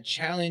things that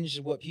challenge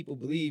what people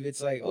believe.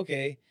 It's like,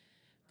 okay,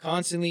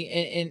 constantly,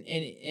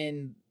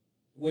 and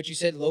what you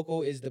said,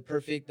 local is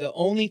the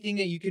only thing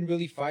that you can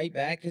really fight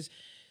back, because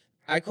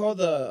I call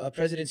the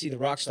presidency the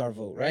rock star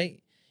vote,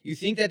 right? You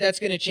think that that's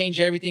going to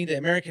change everything, the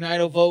American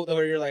Idol vote,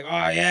 where you're like,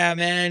 oh yeah,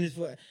 man,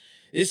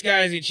 this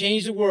guy's going to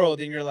change the world,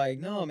 and you're like,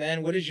 no,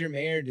 man, what is your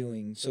mayor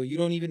doing? So you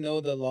don't even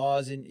know the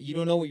laws, and you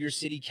don't know what your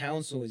city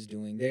council is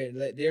doing.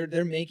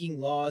 They're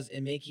making laws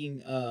and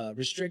making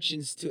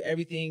restrictions to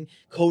everything,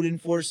 code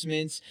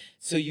enforcements,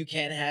 so you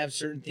can't have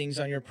certain things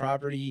on your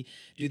property.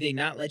 Do they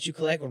not let you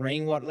collect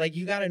rainwater? Like,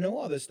 you got to know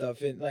all this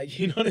stuff, and, like,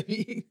 you know what I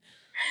mean?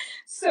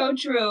 So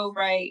true,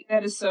 right?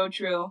 That is so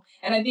true.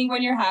 And I think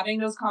when you're having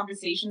those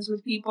conversations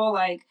with people,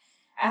 like,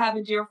 I have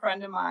a dear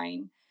friend of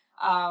mine.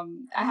 I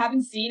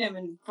haven't seen him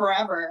in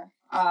forever,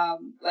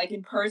 like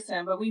in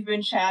person, but we've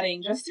been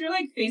chatting just through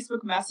like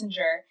Facebook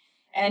Messenger.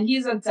 And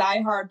he's a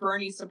diehard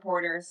Bernie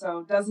supporter,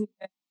 so doesn't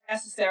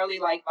necessarily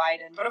like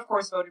Biden, but of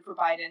course voted for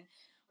Biden.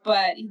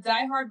 But he's a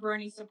diehard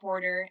Bernie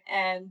supporter,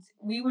 and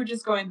we were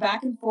just going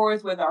back and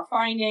forth with our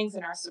findings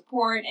and our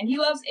support. And he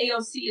loves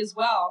AOC as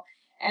well.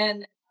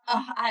 And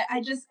I'm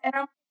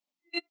like,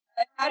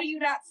 how do you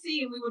not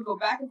see? And we would go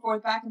back and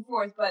forth.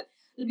 But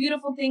the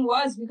beautiful thing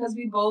was, because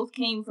we both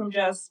came from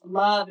just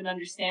love and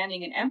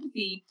understanding and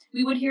empathy,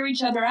 we would hear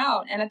each other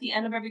out. And at the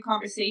end of every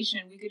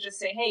conversation, we could just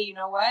say, hey, you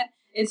know what?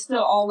 It's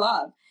still all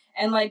love.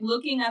 And like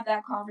looking at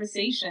that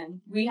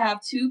conversation, we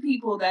have two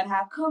people that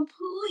have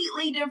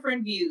completely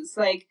different views,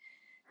 like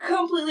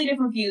completely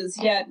different views,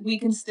 yet we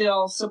can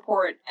still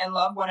support and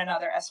love one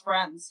another as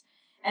friends.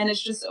 And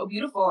it's just so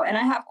beautiful. And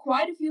I have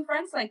quite a few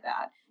friends like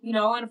that, you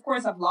know, and of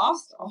course I've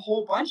lost a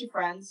whole bunch of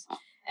friends,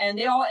 and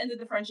they all ended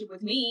the friendship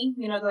with me.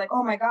 You know, they're like,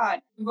 oh my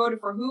God, you voted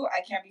for who?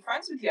 I can't be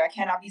friends with you. I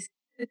cannot be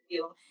with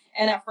you.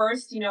 And at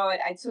first, you know,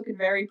 I took it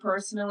very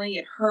personally.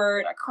 It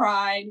hurt. I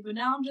cried. But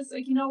now I'm just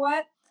like, you know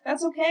what?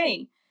 That's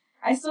okay.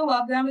 I still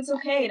love them. It's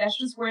okay. That's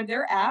just where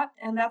they're at,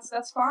 and that's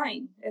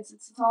fine.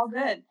 It's all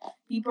good.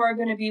 People are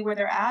going to be where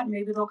they're at.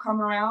 Maybe they'll come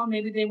around.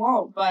 Maybe they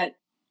won't. But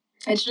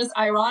it's just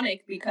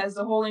ironic because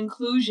the whole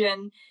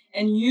inclusion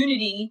and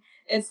unity,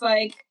 it's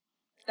like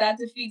that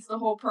defeats the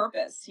whole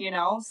purpose, you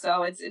know?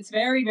 So it's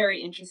very,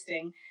 very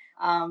interesting.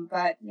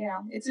 But yeah,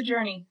 it's a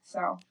journey.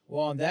 So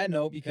Well, on that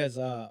note, because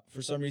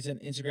for some reason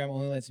Instagram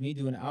only lets me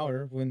do an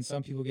hour when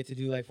some people get to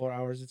do like 4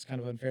 hours, it's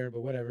kind of unfair,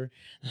 but whatever.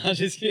 I'm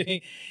just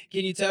kidding.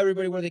 Can you tell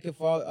everybody where they can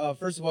follow?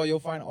 First of all, you'll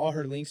find all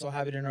her links. I'll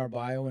have it in our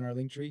bio in our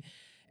link tree,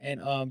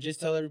 and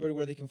just tell everybody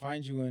where they can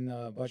find you and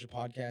about your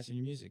podcast and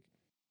your music.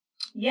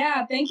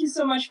 yeah, thank you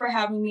so much for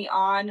having me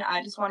on.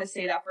 I just want to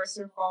say that first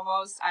and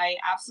foremost, I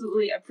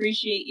absolutely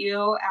appreciate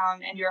you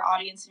and your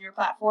audience and your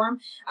platform.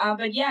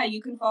 But yeah,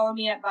 you can follow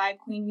me at Vibe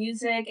Queen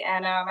Music,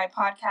 and my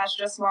podcast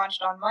just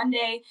launched on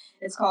Monday.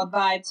 It's called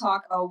Vibe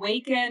Talk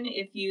Awaken.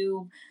 If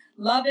you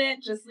love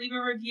it, just leave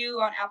a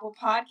review on Apple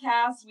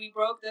Podcasts. We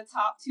broke the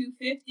top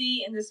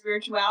 250 in the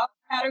spirituality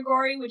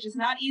category, which is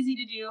not easy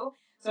to do.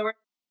 So we're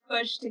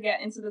push to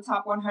get into the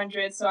top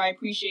 100. So I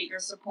appreciate your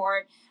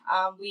support.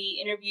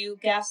 We interview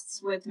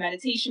guests with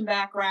meditation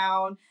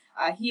background,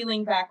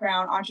 healing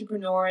background,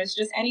 entrepreneurs,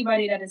 just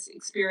anybody that has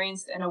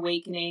experienced an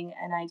awakening.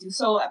 And I do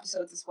solo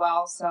episodes as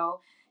well.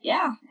 So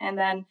yeah. And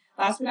then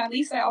last but not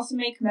least, I also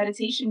make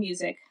meditation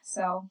music.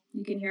 So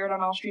you can hear it on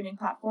all streaming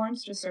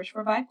platforms. Just search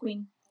for Vibe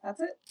Queen.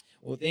 That's it.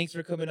 Well, thanks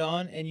for coming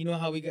on, and you know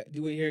how we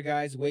do it here,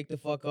 guys. Wake the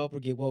fuck up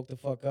or get woke the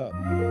fuck up.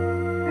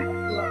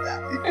 Love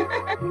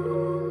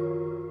that.